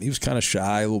know, he was kind of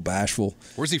shy, a little bashful.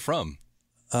 Where's he from?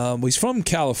 He's from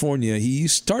California. He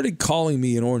started calling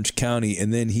me in Orange County,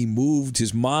 and then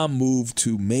his mom moved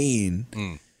to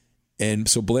Maine, and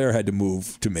so Blair had to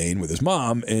move to Maine with his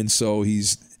mom, and so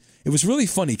it was really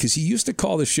funny because he used to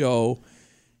call the show,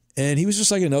 and he was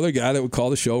just like another guy that would call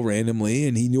the show randomly,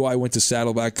 and he knew I went to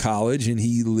Saddleback College, and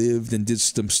he lived and did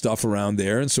some stuff around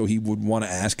there, and so he would want to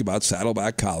ask about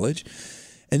Saddleback College,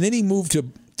 and then he moved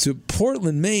to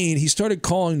Portland, Maine, he started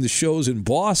calling the shows in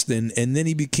Boston, and then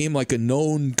he became like a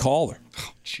known caller.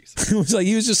 Oh, Jesus. It was like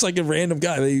he was just like a random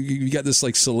guy. You got this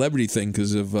like celebrity thing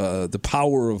because of the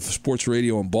power of sports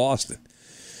radio in Boston.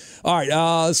 All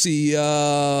right, let's see.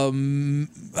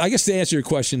 I guess to answer your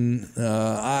question,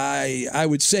 I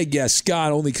would say yes,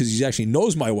 Scott, only because he actually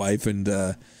knows my wife, and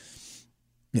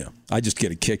I just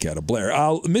get a kick out of Blair.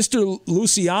 Mr.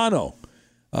 Luciano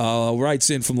writes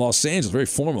in from Los Angeles, very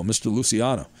formal. Mr.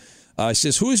 Luciano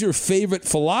says, "Who is your favorite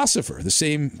philosopher?" The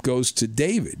same goes to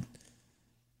David.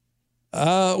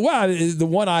 Well, the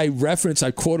one I reference, I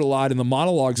quote a lot in the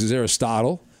monologues is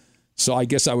Aristotle. So I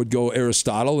guess I would go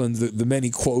Aristotle and the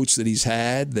many quotes that he's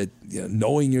had that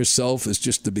knowing yourself is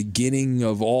just the beginning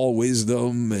of all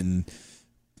wisdom. And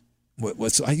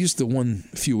I used the one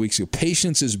a few weeks ago.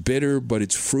 Patience is bitter, but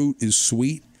its fruit is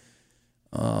sweet.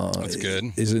 That's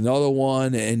good. Is another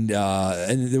one. And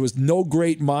there was no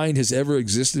great mind has ever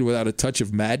existed without a touch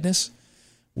of madness,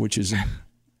 which is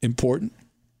important.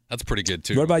 That's pretty good,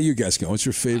 too. What about you guys, What's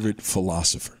your favorite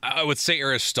philosopher? I would say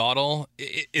Aristotle.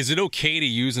 Is it okay to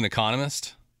use an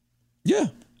economist? Yeah.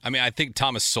 I mean, I think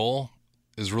Thomas Sowell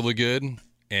is really good,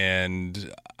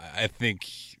 and I think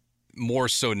more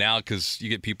so now because you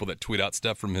get people that tweet out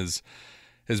stuff from his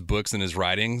books and his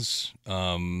writings.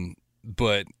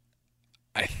 But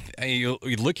you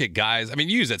look at guys. I mean,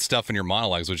 you use that stuff in your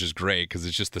monologues, which is great because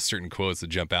it's just the certain quotes that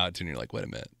jump out to you, and you're like, wait a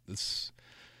minute, this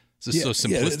is so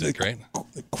simplistic, right?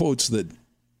 Quotes that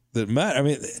matter. I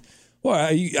mean, well,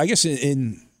 I guess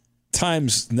in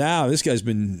times now, this guy's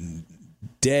been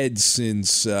dead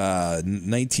since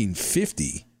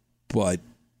 1950, but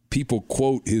people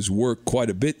quote his work quite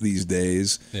a bit these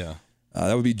days. Yeah,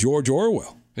 that would be George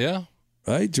Orwell. Yeah,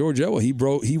 right. George Orwell. He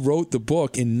wrote the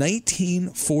book in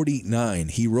 1949.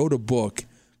 He wrote a book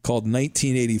called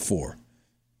 1984,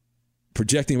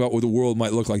 projecting about what the world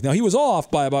might look like. Now he was off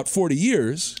by about 40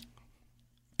 years.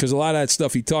 Because a lot of that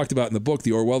stuff he talked about in the book, the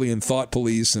Orwellian thought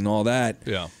police and all that,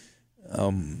 it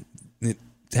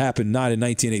happened not in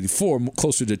 1984,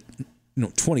 closer to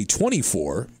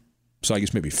 2024. So I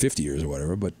guess maybe 50 years or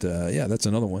whatever. But that's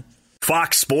another one.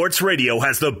 Fox Sports Radio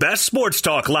has the best sports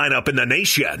talk lineup in the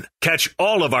nation. Catch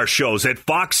all of our shows at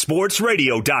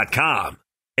foxsportsradio.com.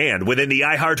 And within the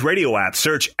iHeartRadio app,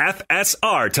 search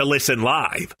FSR to listen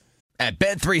live. At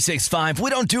Bet365, we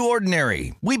don't do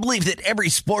ordinary. We believe that every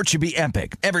sport should be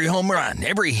epic. Every home run,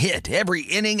 every hit, every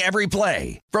inning, every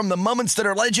play. From the moments that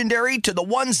are legendary to the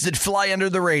ones that fly under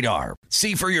the radar.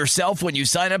 See for yourself when you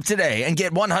sign up today and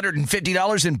get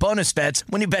 $150 in bonus bets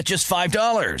when you bet just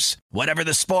 $5. Whatever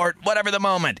the sport, whatever the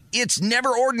moment, it's never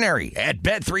ordinary at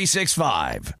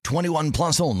Bet365. 21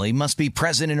 plus only. Must be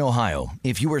present in Ohio.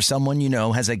 If you or someone you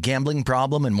know has a gambling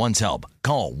problem and wants help,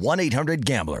 call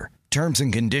 1-800-GAMBLER. Terms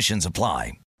and conditions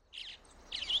apply.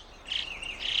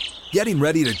 Getting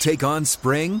ready to take on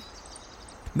spring?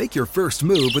 Make your first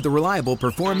move with the reliable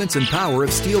performance and power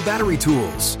of Steel battery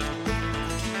tools.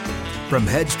 From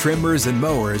hedge trimmers and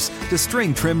mowers to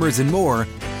string trimmers and more,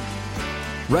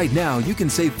 right now you can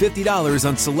save $50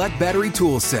 on select battery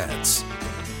tool sets.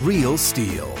 Real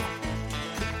Steel.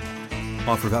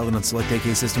 Offer valid on select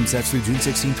AK system sets through June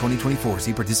 16, 2024.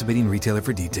 See participating retailer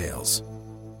for details.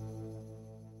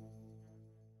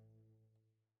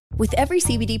 With every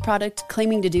CBD product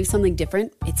claiming to do something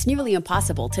different, it's nearly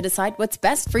impossible to decide what's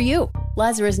best for you.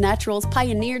 Lazarus Naturals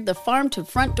pioneered the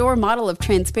farm-to-front-door model of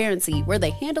transparency where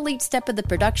they handle each step of the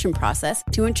production process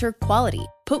to ensure quality,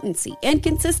 potency, and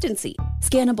consistency.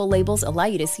 Scannable labels allow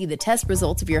you to see the test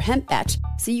results of your hemp batch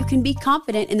so you can be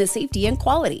confident in the safety and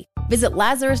quality. Visit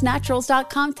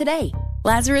LazarusNaturals.com today.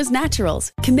 Lazarus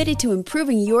Naturals, committed to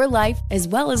improving your life as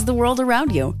well as the world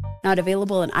around you. Not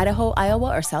available in Idaho,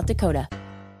 Iowa, or South Dakota.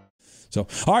 So,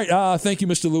 all right, thank you,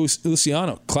 Mr.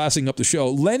 Luciano, classing up the show.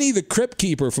 Lenny, the Crypt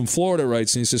Keeper from Florida,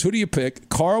 writes, and he says, who do you pick,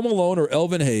 Karl Malone or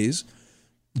Elvin Hayes,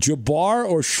 Jabbar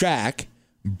or Shaq,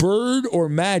 Bird or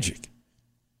Magic?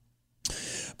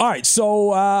 All right,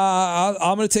 so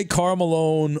I'm going to take Karl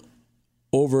Malone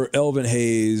over Elvin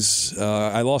Hayes.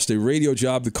 I lost a radio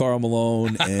job to Karl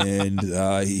Malone, and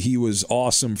he was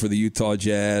awesome for the Utah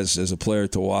Jazz as a player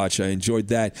to watch. I enjoyed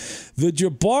that. The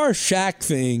Jabbar-Shaq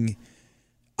thing,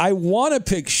 I want to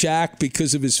pick Shaq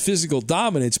because of his physical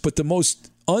dominance, but the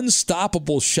most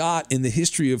unstoppable shot in the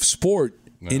history of sport,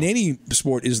 in any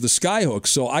sport, is the skyhook.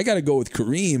 So I got to go with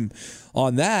Kareem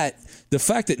on that. The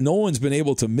fact that no one's been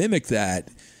able to mimic that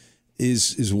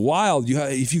is wild.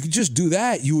 If you could just do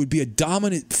that, you would be a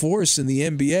dominant force in the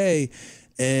NBA.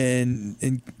 And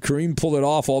Kareem pulled it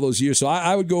off all those years. So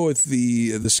I would go with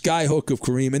the skyhook of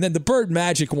Kareem. And then the Bird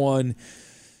Magic one,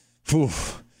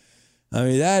 I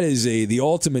mean, that is the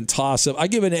ultimate toss-up. I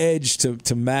give an edge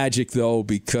to Magic, though,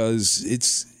 because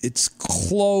it's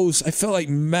close. I felt like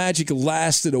Magic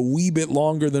lasted a wee bit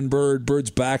longer than Bird.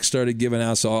 Bird's back started giving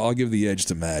out, so I'll give the edge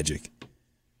to Magic.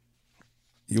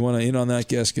 You want to in on that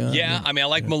guess, Gun? Yeah, I mean, I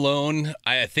like Malone.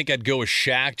 I think I'd go with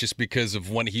Shaq just because of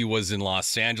when he was in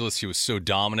Los Angeles. He was so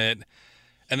dominant.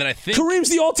 And then I think Kareem's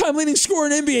the all-time leading scorer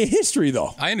in NBA history,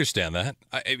 though. I understand that.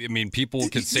 I mean, people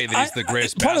could say that he's the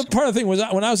greatest part of the thing was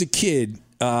when I was a kid,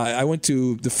 I went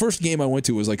to the first game I went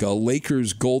to was like a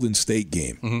Lakers Golden State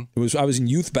game. Mm-hmm. I was in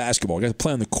youth basketball. I got to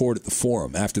play on the court at the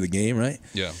Forum after the game, right?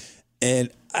 Yeah. And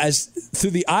as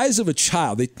through the eyes of a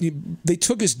child, they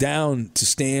took us down to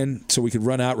stand so we could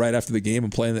run out right after the game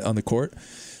and play on the court.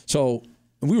 So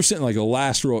we were sitting like the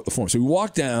last row at the Forum. So we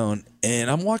walked down, and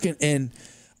I'm walking, and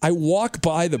I walk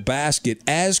by the basket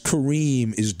as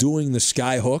Kareem is doing the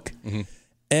sky hook,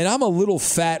 and I'm a little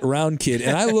fat round kid,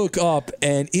 and I look up,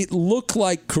 and it looked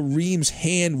like Kareem's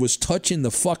hand was touching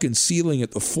the fucking ceiling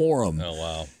at the Forum. Oh,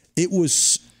 wow.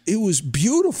 It was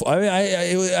beautiful. I mean,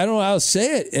 I don't know how to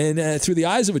say it. And through the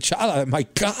eyes of a child, my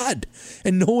God.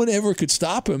 And no one ever could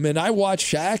stop him. And I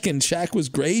watched Shaq, and Shaq was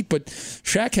great, but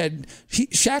Shaq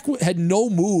had no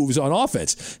moves on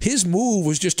offense. His move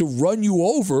was just to run you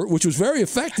over, which was very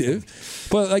effective.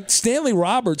 But like Stanley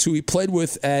Roberts, who he played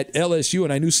with at LSU,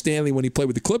 and I knew Stanley when he played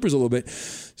with the Clippers a little bit,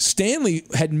 Stanley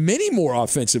had many more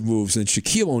offensive moves than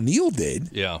Shaquille O'Neal did.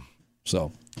 Yeah.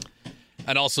 So...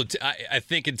 And also, I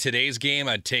think in today's game,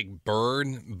 I'd take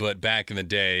Bird, but back in the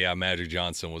day, Magic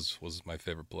Johnson was my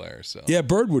favorite player. So yeah,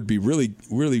 Bird would be really,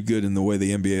 really good in the way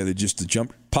the NBA, they just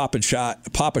pop a shot,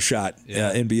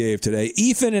 NBA of today.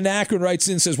 Ethan in Akron writes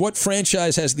in and says, what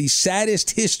franchise has the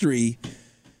saddest history?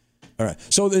 All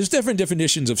right, so there's different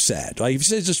definitions of sad. Like if you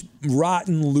say just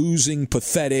rotten, losing,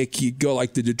 pathetic, you go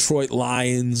like the Detroit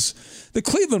Lions. The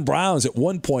Cleveland Browns at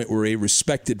one point were a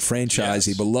respected franchise,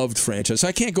 a beloved franchise. So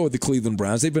I can't go with the Cleveland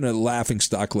Browns. They've been a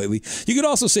laughingstock lately. You could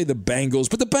also say the Bengals,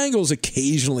 but the Bengals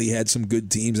occasionally had some good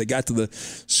teams. They got to the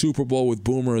Super Bowl with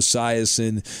Boomer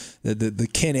Esiason. The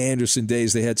Ken Anderson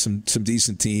days, they had some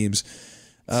decent teams.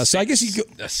 So I guess you go.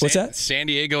 What's that? San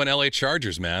Diego and LA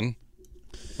Chargers, man.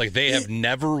 Like, they have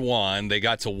never won. They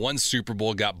got to one Super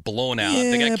Bowl, got blown out. Yeah,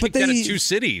 they got kicked out of two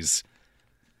cities.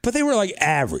 But they were like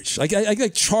average.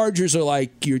 Like Chargers are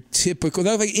like your typical.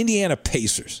 They're like Indiana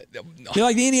Pacers.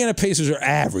 Like the Indiana Pacers are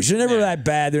average. They're never that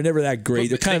bad. They're never that great.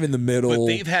 They're kind of in the middle. But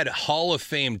they've had Hall of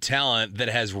Fame talent that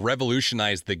has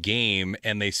revolutionized the game,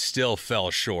 and they still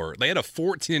fell short. They had a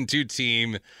 14-2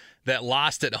 team that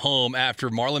lost at home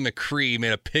after Marlon McCree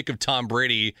made a pick of Tom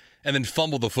Brady and then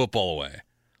fumbled the football away.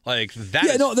 Like that.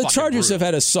 Yeah, no, the Chargers have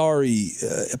had a sorry,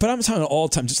 but I'm talking all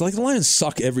time. Just like the Lions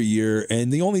suck every year,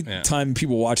 and the only time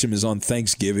people watch them is on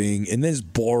Thanksgiving, and then it's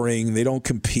boring. They don't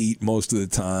compete most of the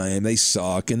time. They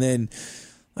suck, and then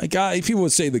like people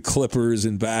would say the Clippers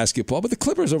in basketball, but the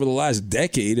Clippers over the last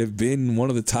decade have been one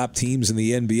of the top teams in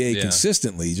the NBA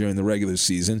consistently during the regular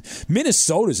season.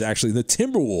 Minnesota's actually the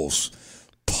Timberwolves.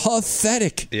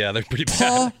 Pathetic. Yeah, they're pretty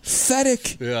bad.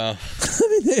 Pathetic. Yeah.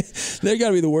 I mean, they got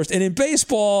to be the worst. And in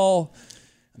baseball...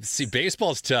 See,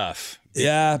 baseball's tough.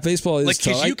 Yeah, baseball is tough.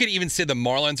 Because you could even say the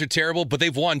Marlins are terrible, but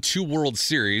they've won 2 World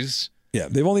Series. Yeah,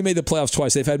 they've only made the playoffs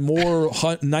twice. They've had more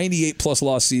 98-plus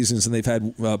lost seasons than they've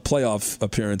had playoff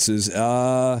appearances.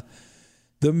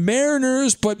 The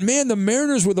Mariners, but man, the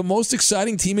Mariners were the most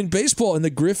exciting team in baseball. In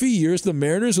the Griffey years, the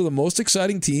Mariners were the most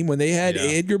exciting team when they had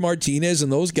Edgar Martinez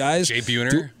and those guys. Jay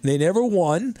Buhner. They never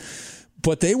won,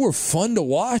 but they were fun to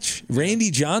watch. Randy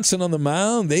Johnson on the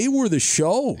mound, they were the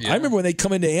show. Yeah. I remember when they'd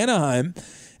come into Anaheim,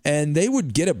 and they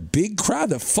would get a big crowd.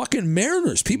 The fucking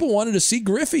Mariners. People wanted to see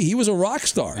Griffey. He was a rock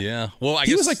star. Yeah. Well, I guess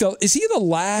he was like is he the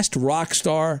last rock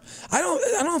star? I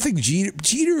don't think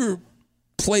Jeter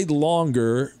played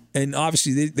longer. And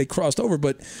obviously they crossed over,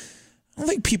 but I don't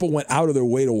think people went out of their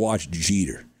way to watch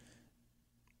Jeter.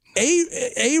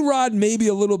 A-Rod maybe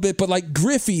a little bit, but like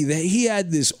Griffey, he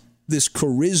had this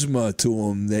charisma to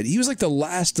him that he was like the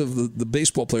last of the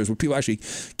baseball players where people actually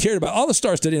cared about. All the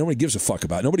stars today, nobody gives a fuck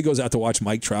about. Nobody goes out to watch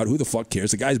Mike Trout. Who the fuck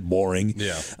cares? The guy's boring.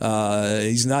 Yeah.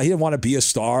 He's not. He didn't want to be a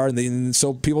star, and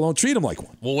so people don't treat him like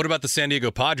one. Well, what about the San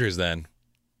Diego Padres then?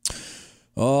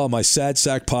 Oh, my sad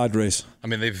sack Padres. I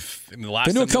mean, they've been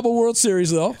to a couple World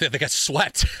Series, though. They got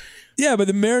swept. Yeah, but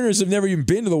the Mariners have never even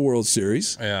been to the World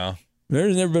Series. Yeah.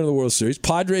 Mariners have never been to the World Series.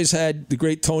 Padres had the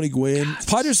great Tony Gwynn. God.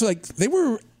 Padres, they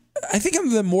were, I think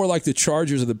of them more like the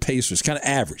Chargers or the Pacers, kind of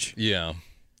average. Yeah.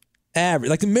 Average.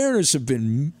 Like the Mariners have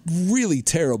been really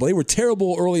terrible. They were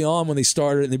terrible early on when they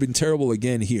started, and they've been terrible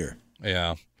again here.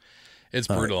 Yeah. It's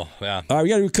brutal, yeah. All right,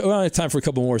 we don't have time for a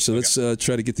couple more, so let's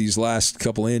try to get these last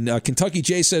couple in. Kentucky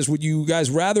Jay says, would you guys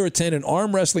rather attend an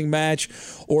arm wrestling match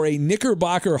or a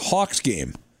Knickerbocker Hawks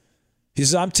game? He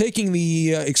says, I'm taking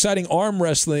the exciting arm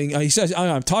wrestling. He says,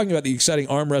 I'm talking about the exciting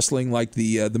arm wrestling like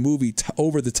the movie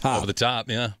Over the Top. Over the Top,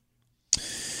 yeah.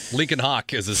 Lincoln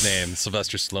Hawk is his name,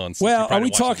 Sylvester Stallone. Well, are we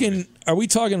talking,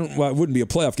 well, it wouldn't be a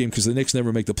playoff game because the Knicks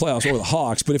never make the playoffs, or the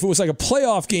Hawks, but if it was like a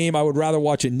playoff game, I would rather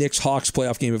watch a Knicks-Hawks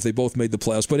playoff game if they both made the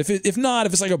playoffs. But if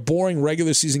it's like a boring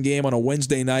regular season game on a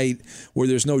Wednesday night where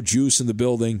there's no juice in the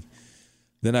building,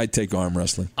 then I'd take arm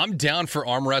wrestling. I'm down for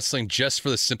arm wrestling just for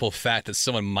the simple fact that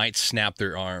someone might snap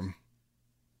their arm.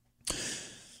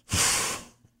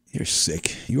 You're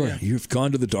sick. You've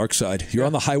gone to the dark side. You're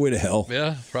on the highway to hell.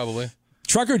 Yeah, probably.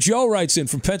 Trucker Joe writes in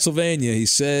from Pennsylvania. He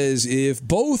says, if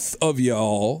both of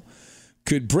y'all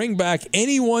could bring back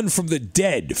anyone from the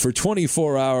dead for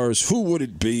 24 hours, who would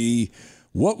it be?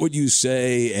 What would you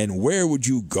say? And where would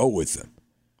you go with them?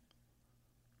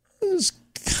 It's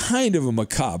kind of a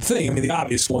macabre thing. I mean, the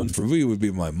obvious one for me would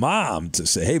be my mom to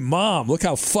say, hey, Mom, look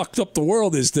how fucked up the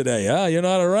world is today. Huh? You're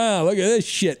not around. Look at this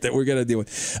shit that we're going to deal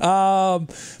with.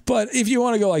 But if you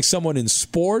want to go like someone in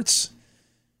sports,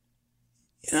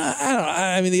 I don't know.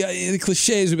 I mean, the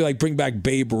cliches would be like bring back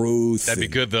Babe Ruth. That'd be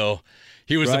good, though.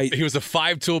 He was a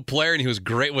five-tool player, and he was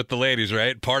great with the ladies,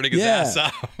 right? Partying his ass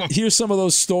off. Here's some of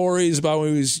ththose stories about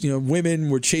when he was, women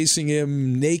were chasing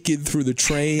him naked through the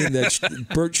train. That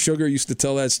Burt Sugar used to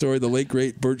tell that story, the late,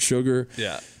 great Burt Sugar.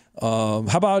 Yeah. How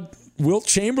about Wilt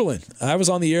Chamberlain? I was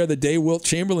on the air the day Wilt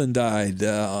Chamberlain died. We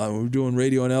were doing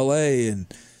radio in L.A.,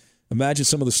 and imagine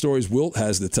some of the stories Wilt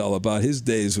has to tell about his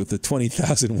days with the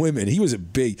 20,000 women. He was a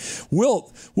big...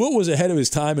 Wilt was ahead of his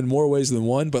time in more ways than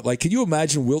one, but can you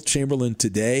imagine Wilt Chamberlain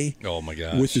today? Oh, my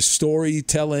gosh. With the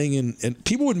storytelling, and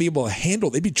people wouldn't be able to handle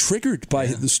it. They'd be triggered by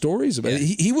the stories about it.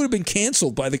 He would have been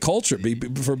canceled by the culture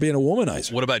for being a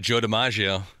womanizer. What about Joe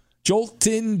DiMaggio?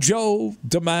 Joltin' Joe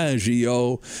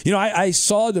DiMaggio. I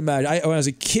saw DiMaggio. When I was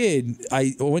a kid,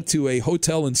 I went to a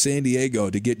hotel in San Diego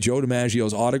to get Joe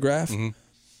DiMaggio's autograph. Mm-hmm.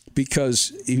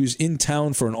 Because he was in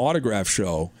town for an autograph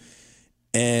show,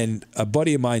 and a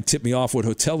buddy of mine tipped me off what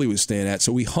hotel he was staying at.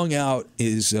 So we hung out,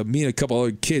 me and a couple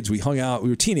other kids, we hung out, we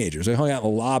were teenagers, we hung out in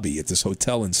the lobby at this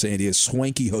hotel in San Diego,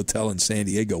 swanky hotel in San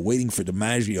Diego, waiting for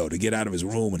DiMaggio to get out of his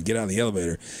room and get out of the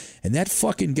elevator. And that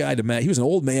fucking guy, he was an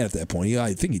old man at that point.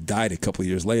 I think he died a couple of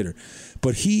years later.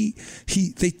 But they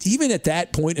even at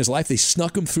that point in his life, they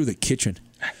snuck him through the kitchen.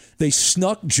 They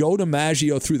snuck Joe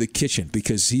DiMaggio through the kitchen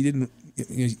because he didn't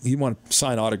want to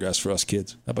sign autographs for us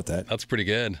kids. How about that? That's pretty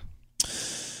good.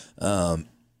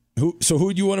 Who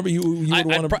would you want to be?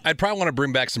 I'd probably want to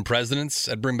bring back some presidents.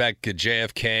 I'd bring back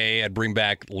JFK. I'd bring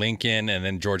back Lincoln, and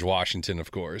then George Washington,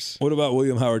 of course. What about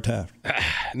William Howard Taft?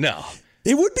 No.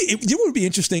 It would be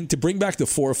interesting to bring back the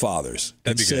forefathers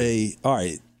and say, all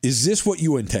right, is this what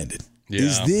you intended? Yeah.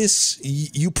 Is this,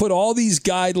 you put all these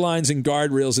guidelines and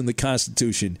guardrails in the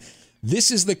Constitution.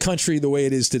 This is the country the way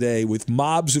it is today, with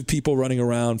mobs of people running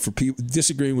around for people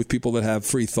disagreeing with people that have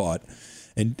free thought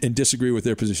and disagree with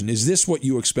their position. Is this what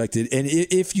you expected? And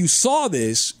if you saw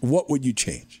this, what would you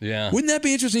change? Yeah. Wouldn't that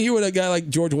be interesting to hear what a guy like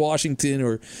George Washington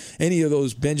or any of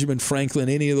those, Benjamin Franklin,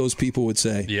 any of those people would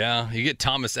say? Yeah. You get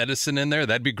Thomas Edison in there.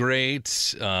 That'd be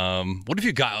great. What if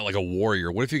you got like a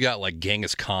warrior? What if you got like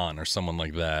Genghis Khan or someone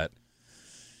like that?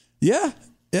 Yeah.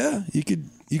 Yeah. You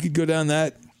could go down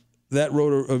that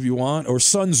road if you want. Or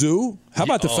Sun Tzu. How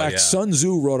about the fact Sun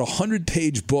Tzu wrote a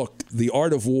 100-page book, The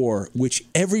Art of War, which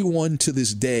everyone to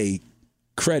this day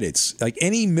credits. Like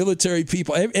any military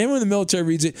people, anyone in the military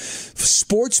reads it.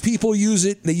 Sports people use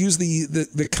it. They use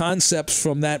the concepts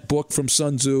from that book from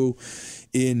Sun Tzu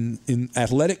in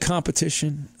athletic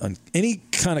competition, on any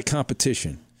kind of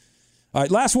competition. All right,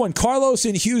 last one. Carlos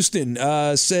in Houston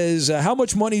says, how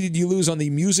much money did you lose on the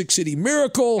Music City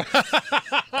Miracle?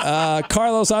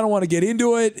 Carlos, I don't want to get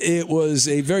into it. It was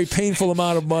a very painful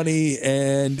amount of money,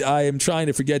 and I am trying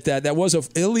to forget that. That was an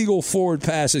illegal forward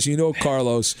pass, as you know,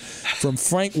 Carlos, from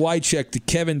Frank Wycheck to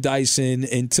Kevin Dyson.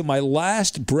 And to my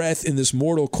last breath in this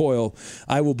mortal coil,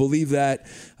 I will believe that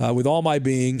with all my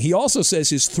being. He also says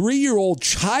his 3-year-old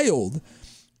child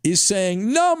is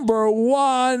saying number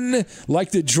one,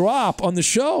 like the drop on the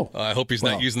show. I hope he's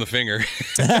not using the finger.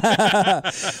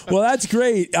 Well, that's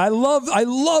great. I love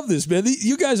this, man.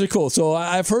 You guys are cool. So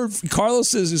I've heard Carlos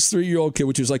says his 3-year-old kid,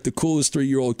 which is like the coolest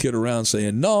 3-year-old kid around,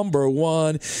 saying number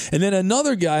one. And then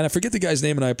another guy, and I forget the guy's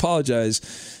name, and I apologize,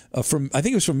 I think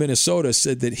it was from Minnesota,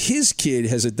 said that his kid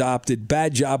has adopted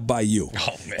Bad Job by You.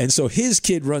 Oh, man. And so his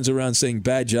kid runs around saying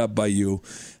Bad Job by You,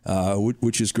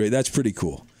 which is great. That's pretty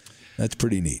cool. That's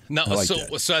pretty neat. No, I like so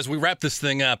that. so as we wrap this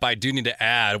thing up, I do need to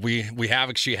add we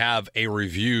actually have a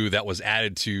review that was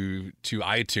added to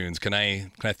iTunes. Can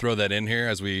I throw that in here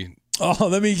as we? Oh,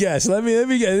 let me guess. Let me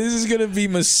guess. This is going to be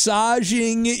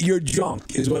massaging your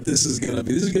junk is what this is going to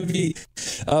be. This is going to be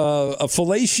a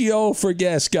fellatio for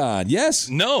Gascon. Yes?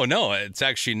 No, it's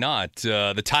actually not.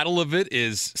 The title of it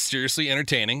is seriously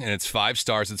entertaining, and it's 5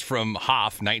 stars. It's from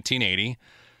Hoff, 1980.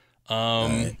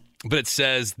 Right. But it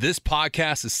says, this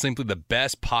podcast is simply the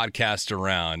best podcast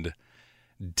around.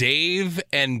 Dave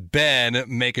and Ben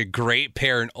make a great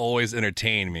pair and always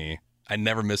entertain me. I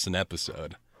never miss an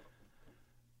episode.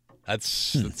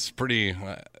 That's pretty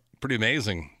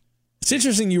amazing. It's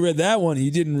interesting you read that one. You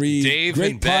didn't read Dave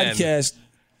great and Ben. podcast.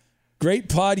 Great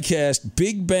podcast.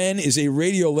 Big Ben is a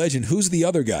radio legend. Who's the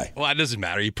other guy? Well, it doesn't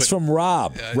matter. It's from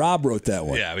Rob. Rob wrote that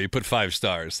one. Yeah, but you put 5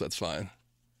 stars. That's fine.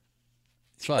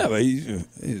 It's fine. Yeah, but you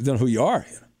don't know who you are.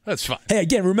 That's fine. Hey,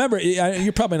 again, remember,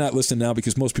 you're probably not listening now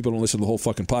because most people don't listen to the whole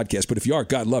fucking podcast. But if you are,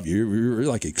 God love you. You're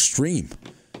like extreme.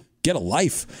 Get a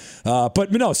life.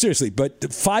 But no, seriously.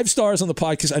 But 5 stars on the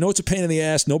podcast. I know it's a pain in the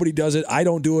ass. Nobody does it. I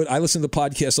don't do it. I listen to the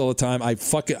podcast all the time. I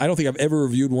don't think I've ever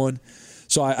reviewed one.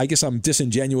 So I guess I'm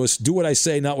disingenuous. Do what I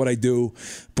say, not what I do.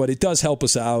 But it does help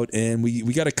us out. And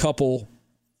we got a couple.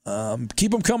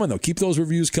 Keep them coming, though. Keep those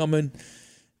reviews coming.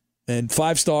 And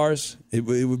 5 stars. It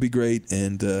would be great.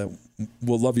 And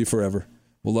we'll love you forever.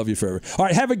 We'll love you forever. All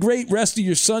right, have a great rest of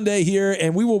your Sunday here,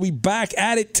 and we will be back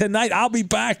at it tonight. I'll be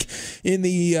back in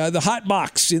the hot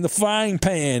box, in the frying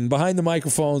pan, behind the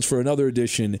microphones for another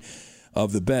edition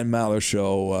of the Ben Maller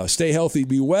Show. Stay healthy,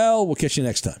 be well. We'll catch you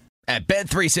next time. At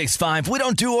Bet365, we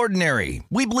don't do ordinary.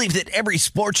 We believe that every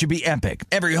sport should be epic.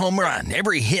 Every home run,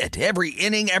 every hit, every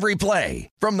inning, every play.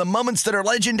 From the moments that are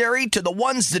legendary to the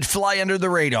ones that fly under the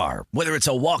radar. Whether it's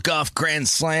a walk-off grand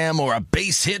slam or a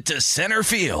base hit to center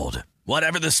field.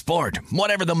 Whatever the sport,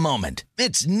 whatever the moment,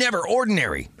 it's never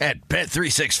ordinary at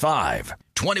Bet365.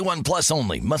 21 plus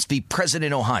only. Must be present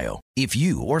in Ohio. If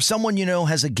you or someone you know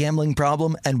has a gambling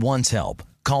problem and wants help,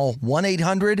 call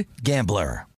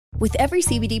 1-800-GAMBLER. With every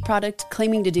CBD product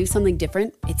claiming to do something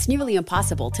different, it's nearly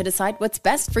impossible to decide what's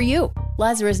best for you.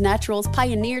 Lazarus Naturals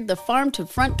pioneered the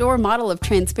farm-to-front-door model of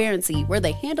transparency where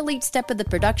they handle each step of the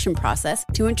production process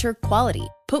to ensure quality,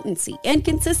 potency, and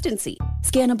consistency.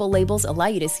 Scannable labels allow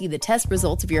you to see the test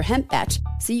results of your hemp batch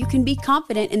so you can be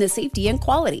confident in the safety and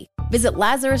quality. Visit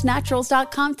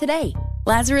LazarusNaturals.com today.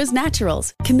 Lazarus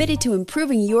Naturals, committed to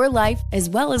improving your life as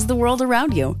well as the world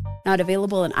around you. Not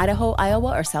available in Idaho,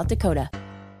 Iowa, or South Dakota.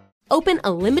 Open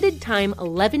a limited-time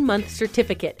 11-month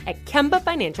certificate at Kemba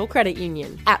Financial Credit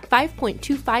Union. At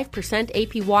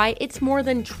 5.25% APY, it's more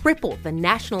than triple the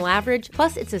national average,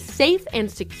 plus it's a safe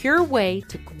and secure way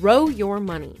to grow your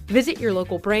money. Visit your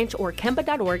local branch or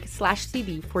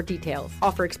kemba.org/cb for details.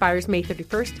 Offer expires May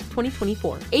 31st,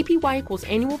 2024. APY equals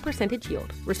annual percentage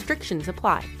yield. Restrictions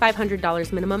apply.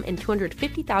 $500 minimum and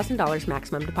 $250,000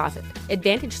 maximum deposit.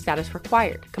 Advantage status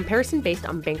required. Comparison based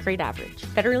on bank rate average.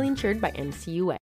 Federally insured by NCUA.